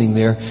the beginning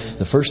there,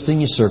 the first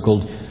thing you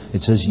circled,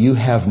 it says, you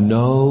have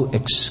no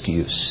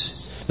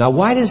excuse. Now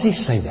why does He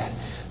say that?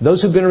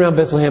 Those who've been around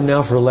Bethlehem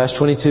now for the last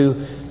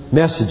 22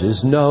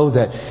 messages know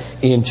that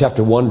in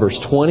chapter 1 verse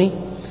 20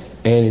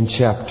 and in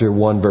chapter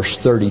 1 verse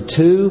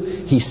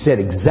 32, He said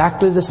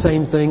exactly the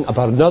same thing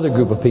about another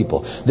group of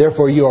people.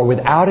 Therefore you are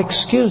without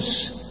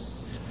excuse.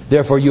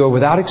 Therefore you are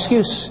without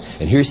excuse.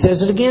 And here He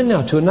says it again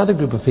now to another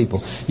group of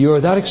people. You are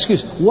without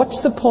excuse. What's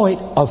the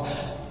point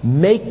of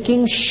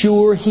making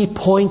sure He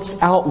points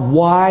out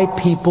why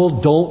people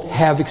don't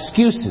have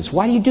excuses?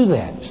 Why do you do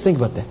that? Just think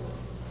about that.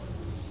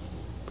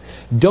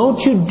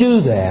 Don't you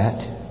do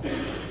that?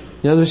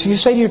 In other words, if you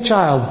say to your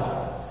child,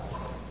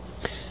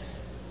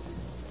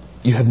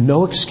 you have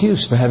no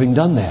excuse for having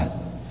done that.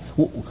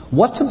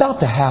 What's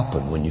about to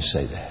happen when you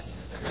say that?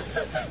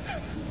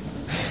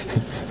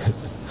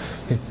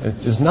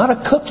 It's not a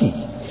cookie.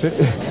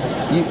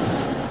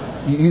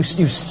 You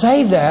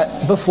say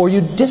that before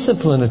you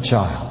discipline a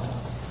child.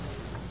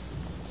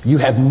 You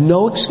have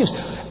no excuse.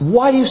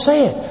 Why do you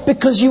say it?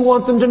 Because you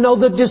want them to know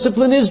that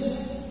discipline is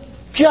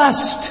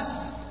just.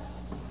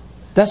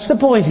 That's the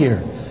point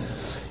here.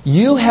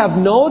 You have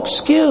no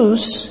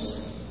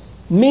excuse,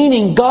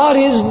 meaning God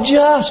is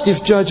just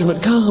if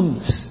judgment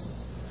comes.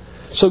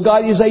 So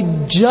God is a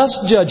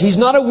just judge. He's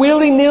not a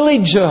willy-nilly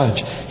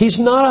judge. He's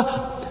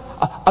not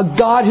a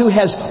God who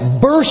has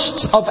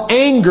bursts of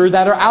anger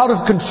that are out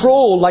of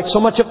control like so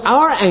much of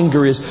our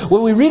anger is.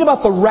 When we read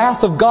about the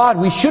wrath of God,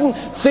 we shouldn't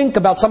think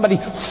about somebody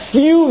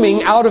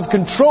fuming out of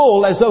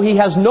control as though He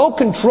has no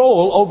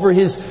control over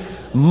his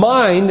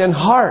mind and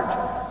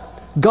heart.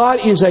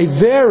 God is a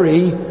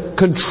very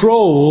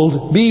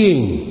controlled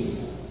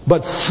being,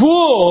 but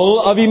full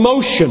of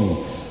emotion,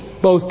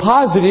 both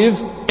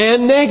positive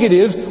and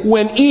negative,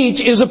 when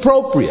each is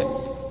appropriate.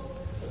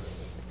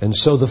 And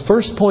so the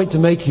first point to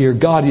make here,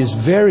 God is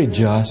very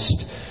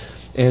just,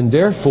 and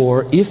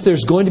therefore, if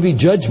there's going to be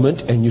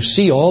judgment, and you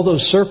see all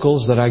those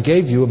circles that I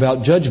gave you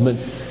about judgment,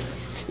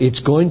 it's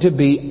going to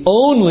be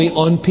only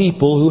on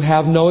people who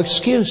have no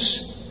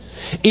excuse.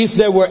 If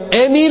there were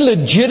any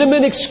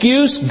legitimate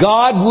excuse,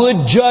 God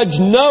would judge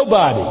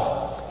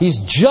nobody. He's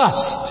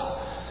just.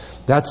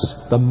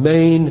 That's the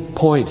main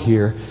point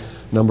here.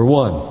 Number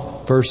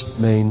 1. First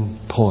main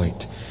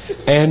point.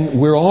 And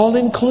we're all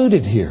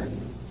included here.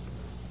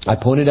 I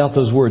pointed out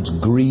those words,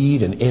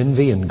 greed and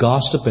envy and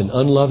gossip and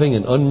unloving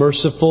and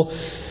unmerciful.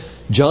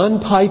 John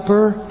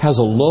Piper has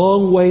a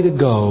long way to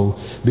go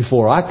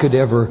before I could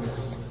ever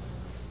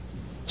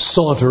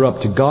saunter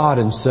up to God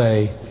and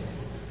say,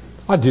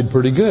 I did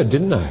pretty good,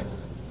 didn't I?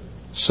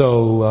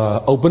 So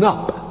open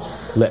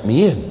up. Let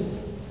me in.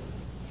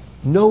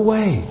 No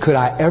way could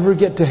I ever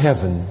get to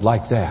heaven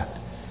like that.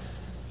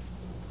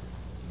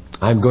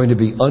 I'm going to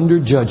be under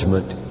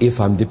judgment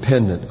if I'm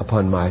dependent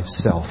upon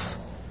myself.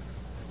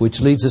 Which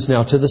leads us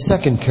now to the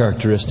second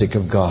characteristic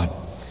of God.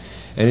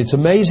 And it's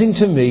amazing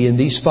to me in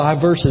these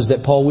 5 verses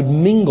that Paul would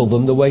mingle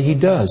them the way he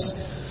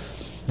does.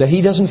 That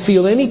He doesn't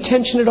feel any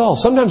tension at all.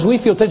 Sometimes we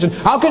feel tension.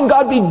 How can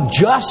God be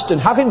just?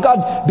 And how can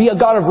God be a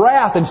God of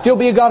wrath and still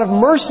be a God of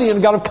mercy and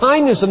a God of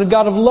kindness and a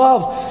God of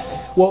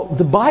love? Well,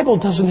 the Bible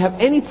doesn't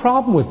have any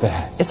problem with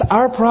that. It's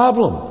our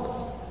problem.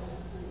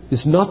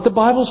 It's not the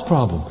Bible's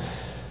problem.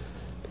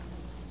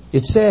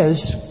 It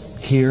says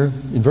here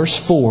in verse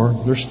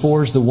 4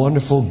 is the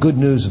wonderful good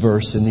news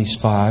verse in these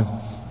 5,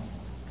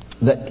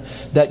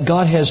 that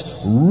God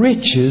has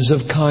riches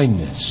of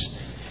kindness.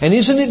 And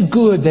isn't it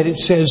good that it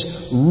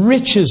says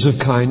riches of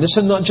kindness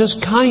and not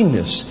just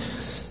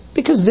kindness?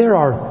 Because there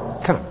are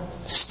kind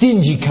of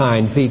stingy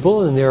kind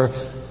people, and there are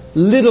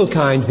little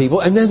kind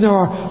people, and then there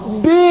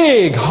are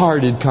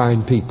big-hearted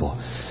kind people.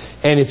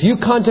 And if you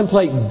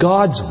contemplate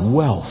God's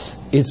wealth,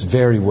 it's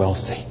very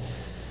wealthy.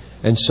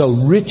 And so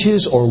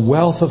riches or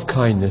wealth of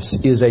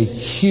kindness is a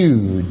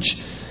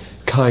huge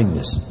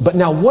kindness. But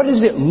now what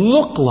does it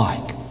look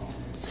like?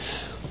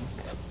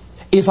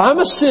 If I'm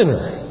a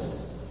sinner,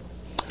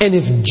 and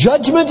if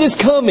judgment is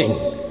coming,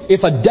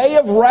 if a day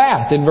of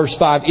wrath in verse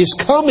 5 is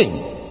coming,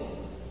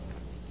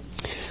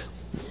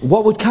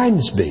 what would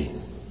kindness be?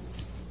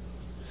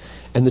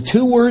 And the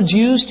 2 words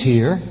used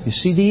here, you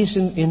see these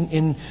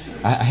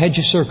I had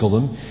you circle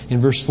them in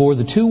verse 4.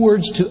 The 2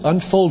 words to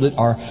unfold it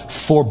are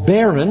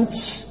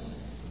forbearance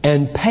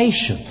and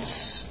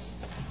patience.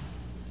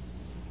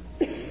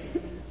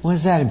 What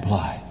does that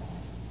imply?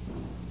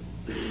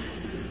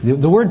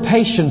 The word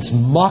patience,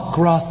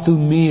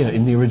 makrothumia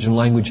in the original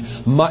language.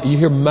 You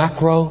hear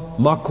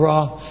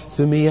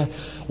makrothumia,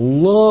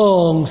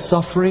 long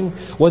suffering.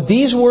 What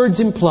these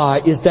words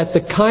imply is that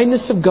the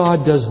kindness of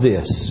God does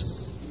this.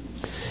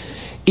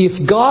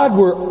 If God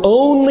were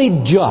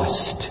only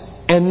just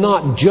and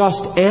not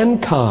just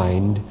and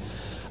kind,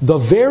 the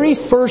very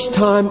first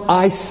time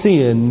I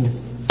sinned,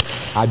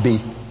 I'd be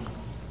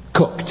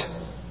cooked.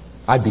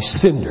 I'd be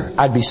cinder.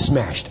 I'd be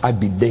smashed. I'd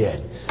be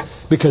dead.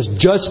 Because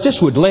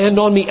justice would land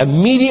on me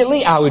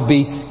immediately. I would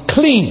be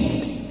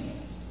clean.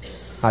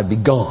 I'd be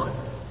gone.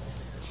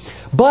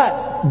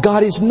 But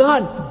God is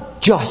not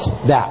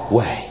just that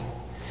way.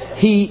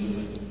 He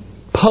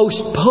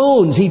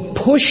postpones. He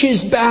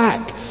pushes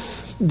back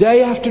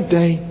day after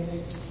day,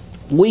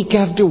 week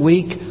after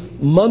week,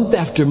 month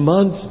after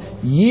month,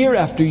 year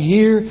after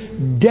year,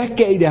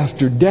 decade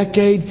after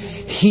decade.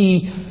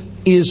 He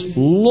is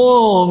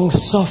long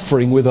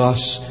suffering with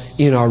us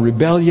in our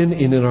rebellion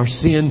and in our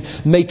sin,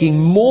 making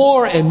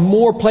more and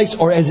more place,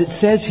 or as it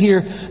says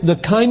here, the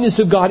kindness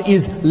of God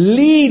is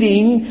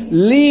leading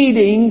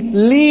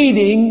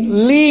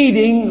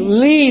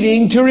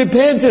to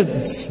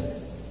repentance.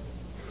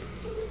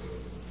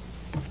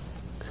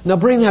 Now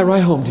bring that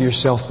right home to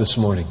yourself this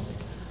morning.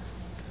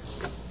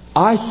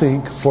 I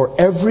think for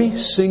every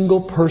single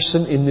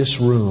person in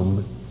this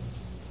room,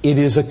 it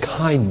is a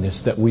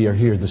kindness that we are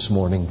here this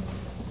morning.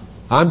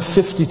 I'm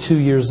 52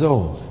 years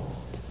old.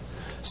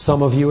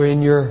 Some of you are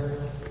in your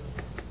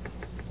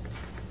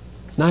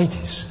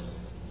 90s.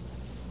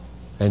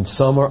 And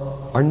some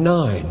are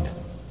 9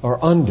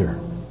 or under.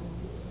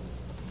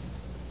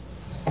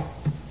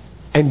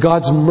 And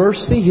God's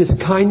mercy, His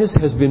kindness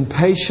has been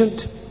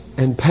patient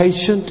and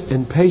patient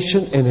and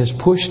patient and has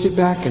pushed it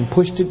back and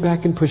pushed it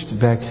back and pushed it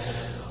back.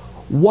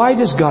 Why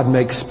does God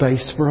make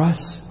space for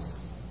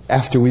us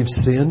after we've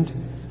sinned?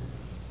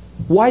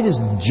 Why does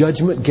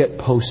judgment get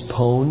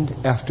postponed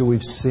after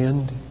we've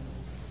sinned?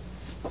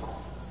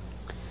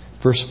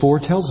 Verse 4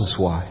 tells us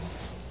why.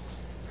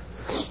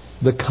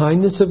 The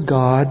kindness of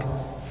God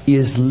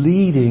is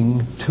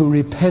leading to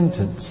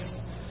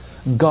repentance.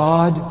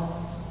 God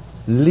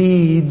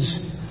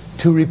leads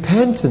to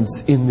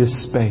repentance in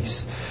this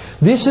space.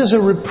 This is a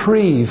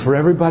reprieve for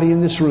everybody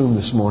in this room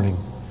this morning.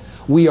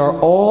 We are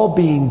all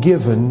being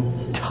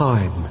given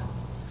time.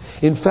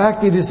 In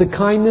fact, it is a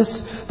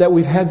kindness that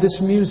we've had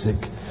this music,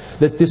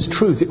 that this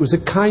truth. It was a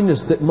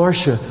kindness that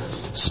Marcia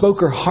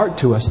spoke her heart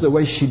to us the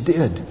way she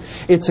did.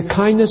 It's a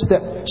kindness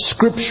that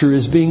Scripture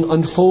is being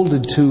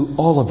unfolded to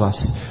all of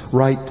us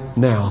right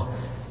now.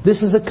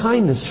 This is a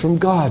kindness from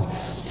God.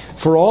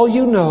 For all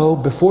you know,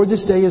 before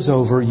this day is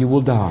over, you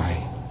will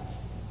die.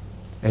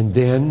 And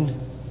then,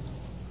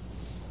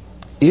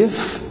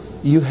 if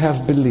you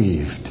have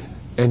believed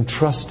and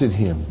trusted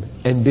Him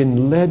and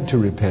been led to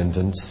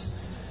repentance,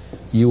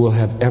 you will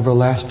have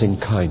everlasting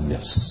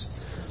kindness.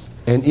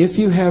 And if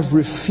you have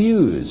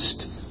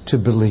refused to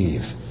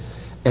believe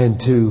and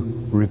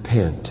to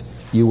repent,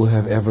 you will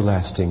have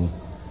everlasting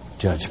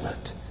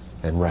judgment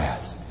and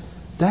wrath.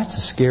 That's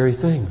a scary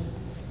thing.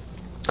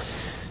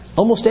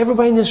 Almost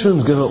everybody in this room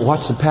is going to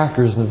watch the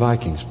Packers and the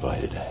Vikings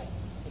play today.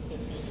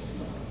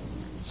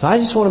 So I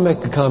just want to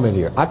make a comment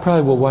here. I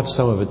probably will watch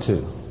some of it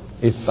too,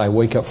 if I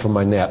wake up from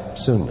my nap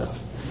soon enough.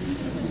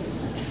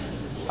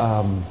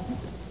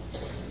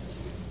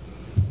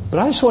 But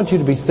I just want you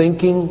to be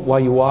thinking while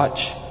you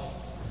watch,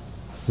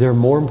 there are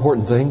more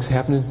important things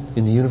happening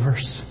in the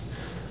universe.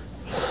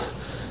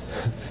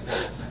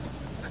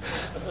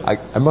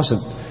 I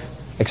mustn't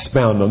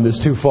expound on this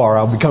too far.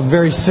 I'll become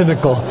very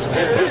cynical.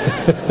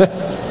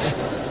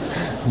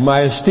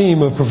 My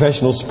esteem of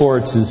professional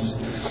sports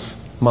is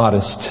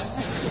modest.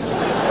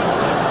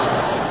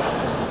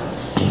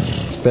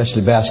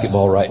 especially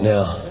basketball right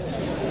now.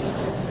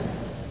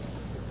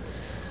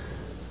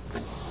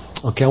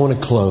 Okay, I want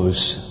to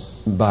close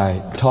by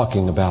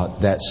talking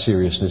about that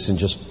seriousness in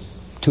just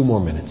 2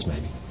 more minutes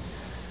maybe.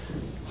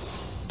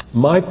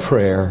 My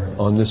prayer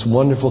on this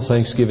wonderful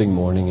Thanksgiving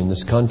morning in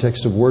this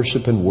context of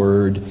worship and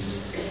word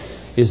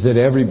is that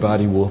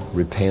everybody will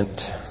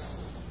repent.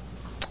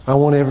 I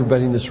want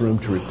everybody in this room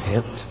to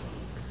repent.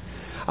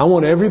 I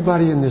want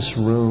everybody in this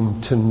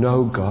room to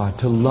know God,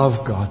 to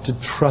love God, to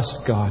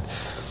trust God.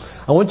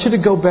 I want you to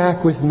go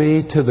back with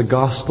me to the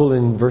gospel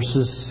in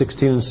verses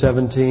 16 and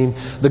 17.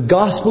 The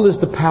gospel is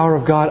the power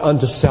of God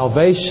unto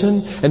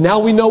salvation. And now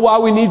we know why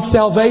we need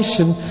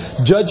salvation.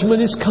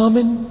 Judgment is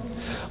coming.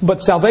 But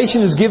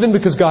salvation is given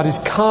because God is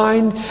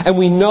kind. And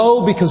we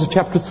know because of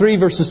chapter 3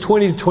 verses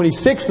 20 to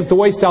 26 that the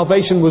way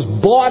salvation was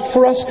bought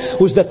for us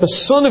was that the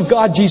Son of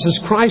God, Jesus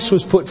Christ,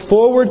 was put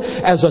forward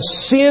as a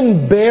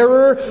sin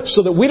bearer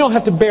so that we don't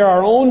have to bear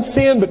our own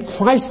sin, but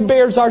Christ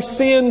bears our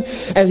sin.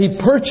 And He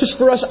purchased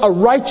for us a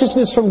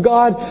righteousness from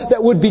God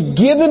that would be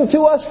given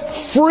to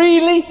us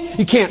freely.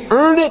 You can't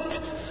earn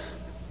it.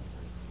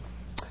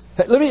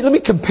 Let me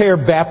compare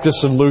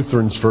Baptists and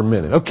Lutherans for a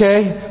minute,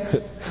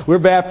 okay? We're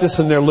Baptists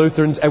and they're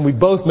Lutherans, and we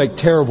both make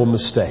terrible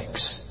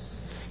mistakes.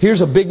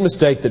 Here's a big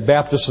mistake that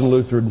Baptists and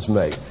Lutherans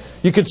make.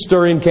 You could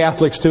stir in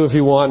Catholics too if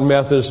you want, and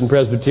Methodists and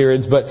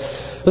Presbyterians, but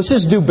let's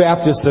just do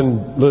Baptists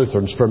and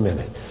Lutherans for a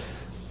minute.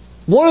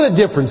 One of the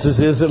differences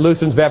is that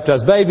Lutherans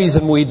baptize babies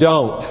and we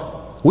don't.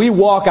 We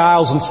walk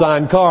aisles and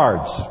sign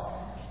cards.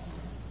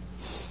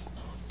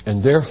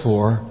 And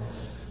therefore,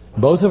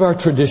 both of our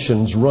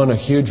traditions run a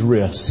huge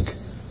risk.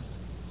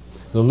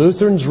 The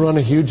Lutherans run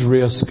a huge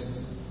risk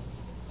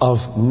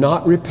of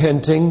not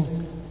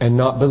repenting and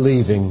not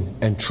believing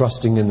and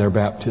trusting in their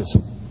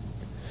baptism.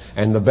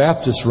 And the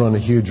Baptists run a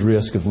huge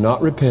risk of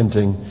not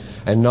repenting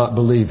and not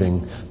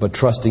believing, but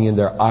trusting in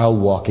their aisle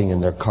walking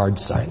and their card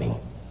signing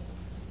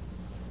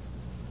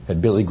at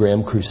Billy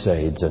Graham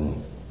crusades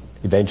and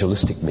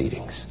evangelistic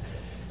meetings.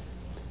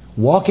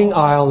 Walking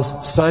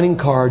aisles, signing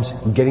cards,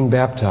 getting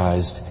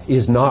baptized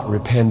is not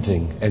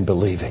repenting and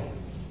believing.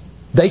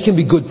 They can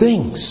be good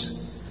things,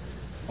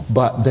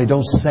 but they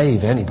don't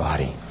save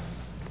anybody.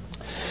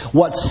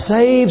 What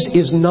saves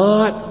is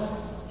not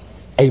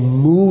a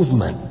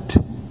movement.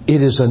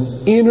 It is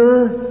an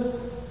inner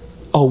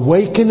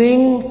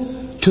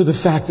awakening to the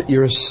fact that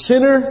you're a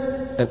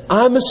sinner and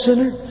I'm a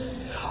sinner.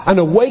 An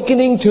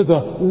awakening to the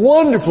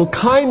wonderful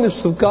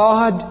kindness of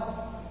God.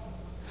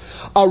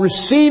 A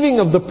receiving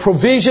of the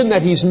provision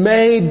that He's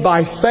made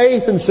by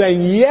faith and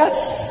saying,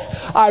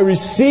 yes, I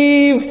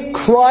receive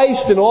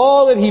Christ and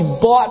all that He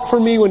bought for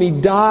me when He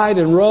died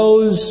and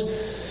rose.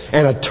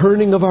 And a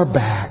turning of our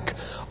back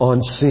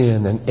on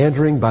sin and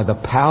entering by the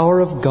power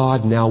of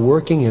God now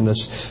working in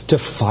us to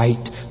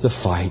fight the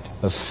fight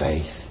of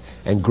faith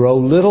and grow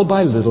little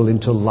by little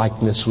into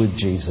likeness with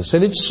Jesus.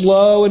 And it's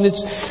slow and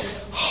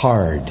it's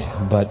hard,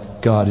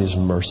 but God is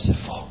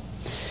merciful.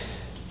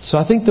 So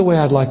I think the way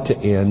I'd like to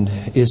end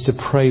is to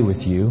pray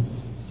with you.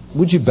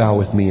 Would you bow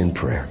with me in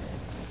prayer?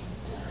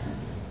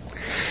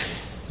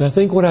 And I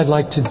think what I'd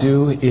like to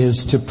do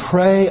is to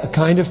pray a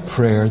kind of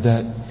prayer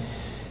that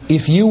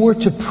if you were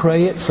to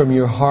pray it from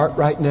your heart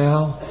right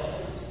now,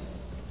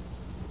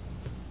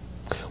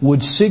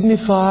 would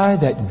signify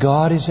that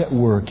God is at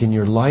work in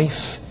your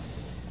life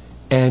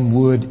and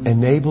would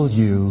enable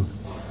you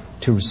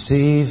to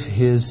receive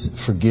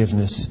His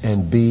forgiveness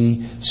and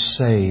be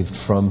saved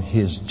from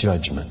His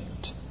judgment.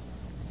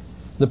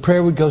 The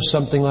prayer would go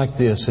something like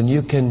this, and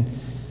you can,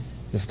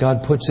 if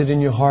God puts it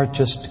in your heart,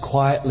 just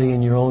quietly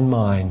in your own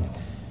mind,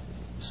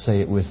 say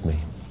it with me.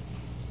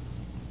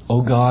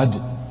 Oh God,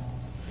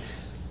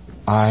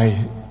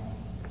 I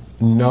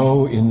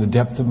know in the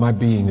depth of my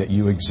being that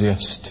You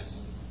exist.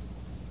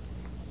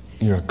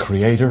 You're a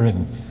creator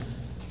and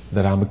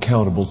that I'm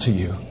accountable to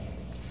You.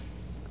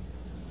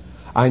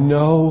 I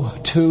know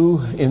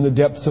too in the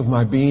depth of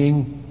my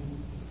being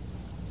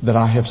that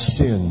I have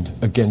sinned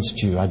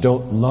against You. I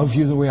don't love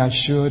You the way I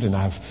should, and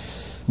I've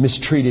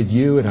mistreated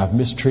You and I've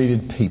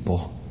mistreated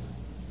people.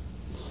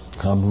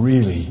 I'm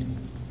really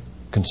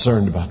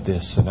concerned about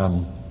this and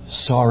I'm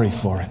sorry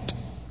for it.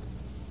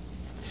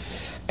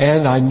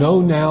 And I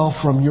know now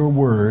from Your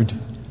Word,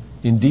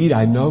 indeed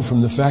I know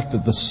from the fact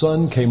that the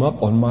sun came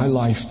up on my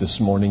life this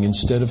morning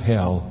instead of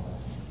hell,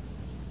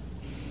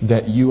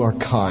 that You are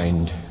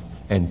kind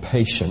and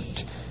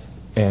patient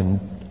and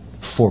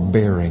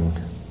forbearing.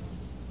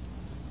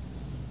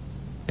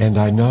 And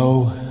I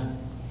know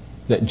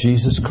that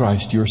Jesus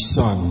Christ, Your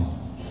Son,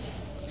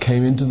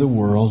 came into the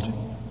world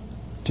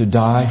to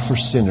die for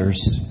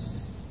sinners.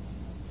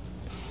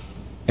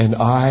 And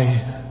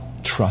I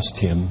trust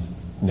Him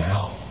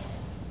now.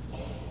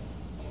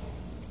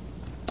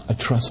 I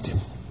trust Him.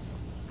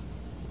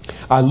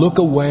 I look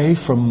away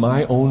from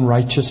my own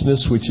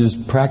righteousness, which is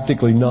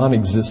practically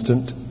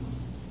non-existent.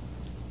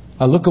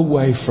 I look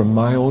away from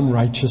my own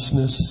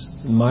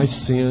righteousness, my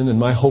sin and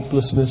my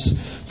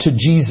hopelessness to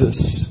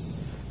Jesus.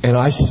 And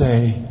I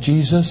say,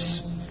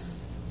 Jesus,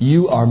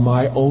 You are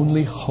my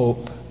only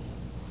hope.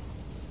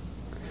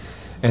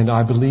 And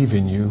I believe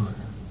in you.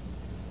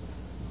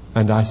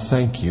 And I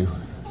thank you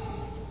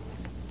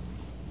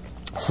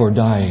for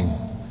dying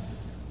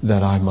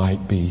that I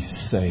might be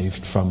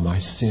saved from my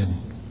sin.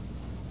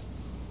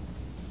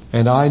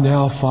 And I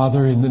now,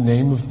 Father, in the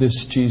name of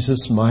this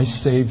Jesus, my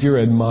Savior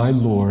and my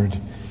Lord,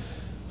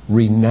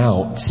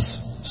 renounce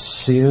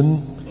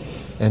sin,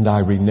 and I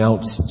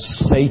renounce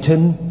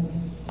Satan,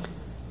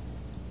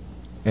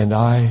 and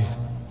I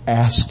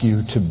ask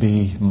you to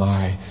be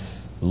my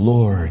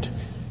Lord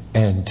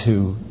and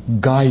to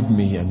guide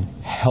me and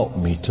help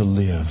me to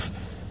live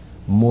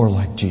more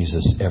like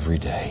Jesus every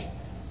day.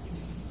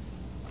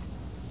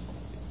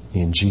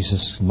 In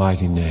Jesus'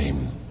 mighty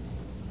name,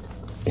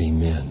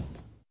 amen.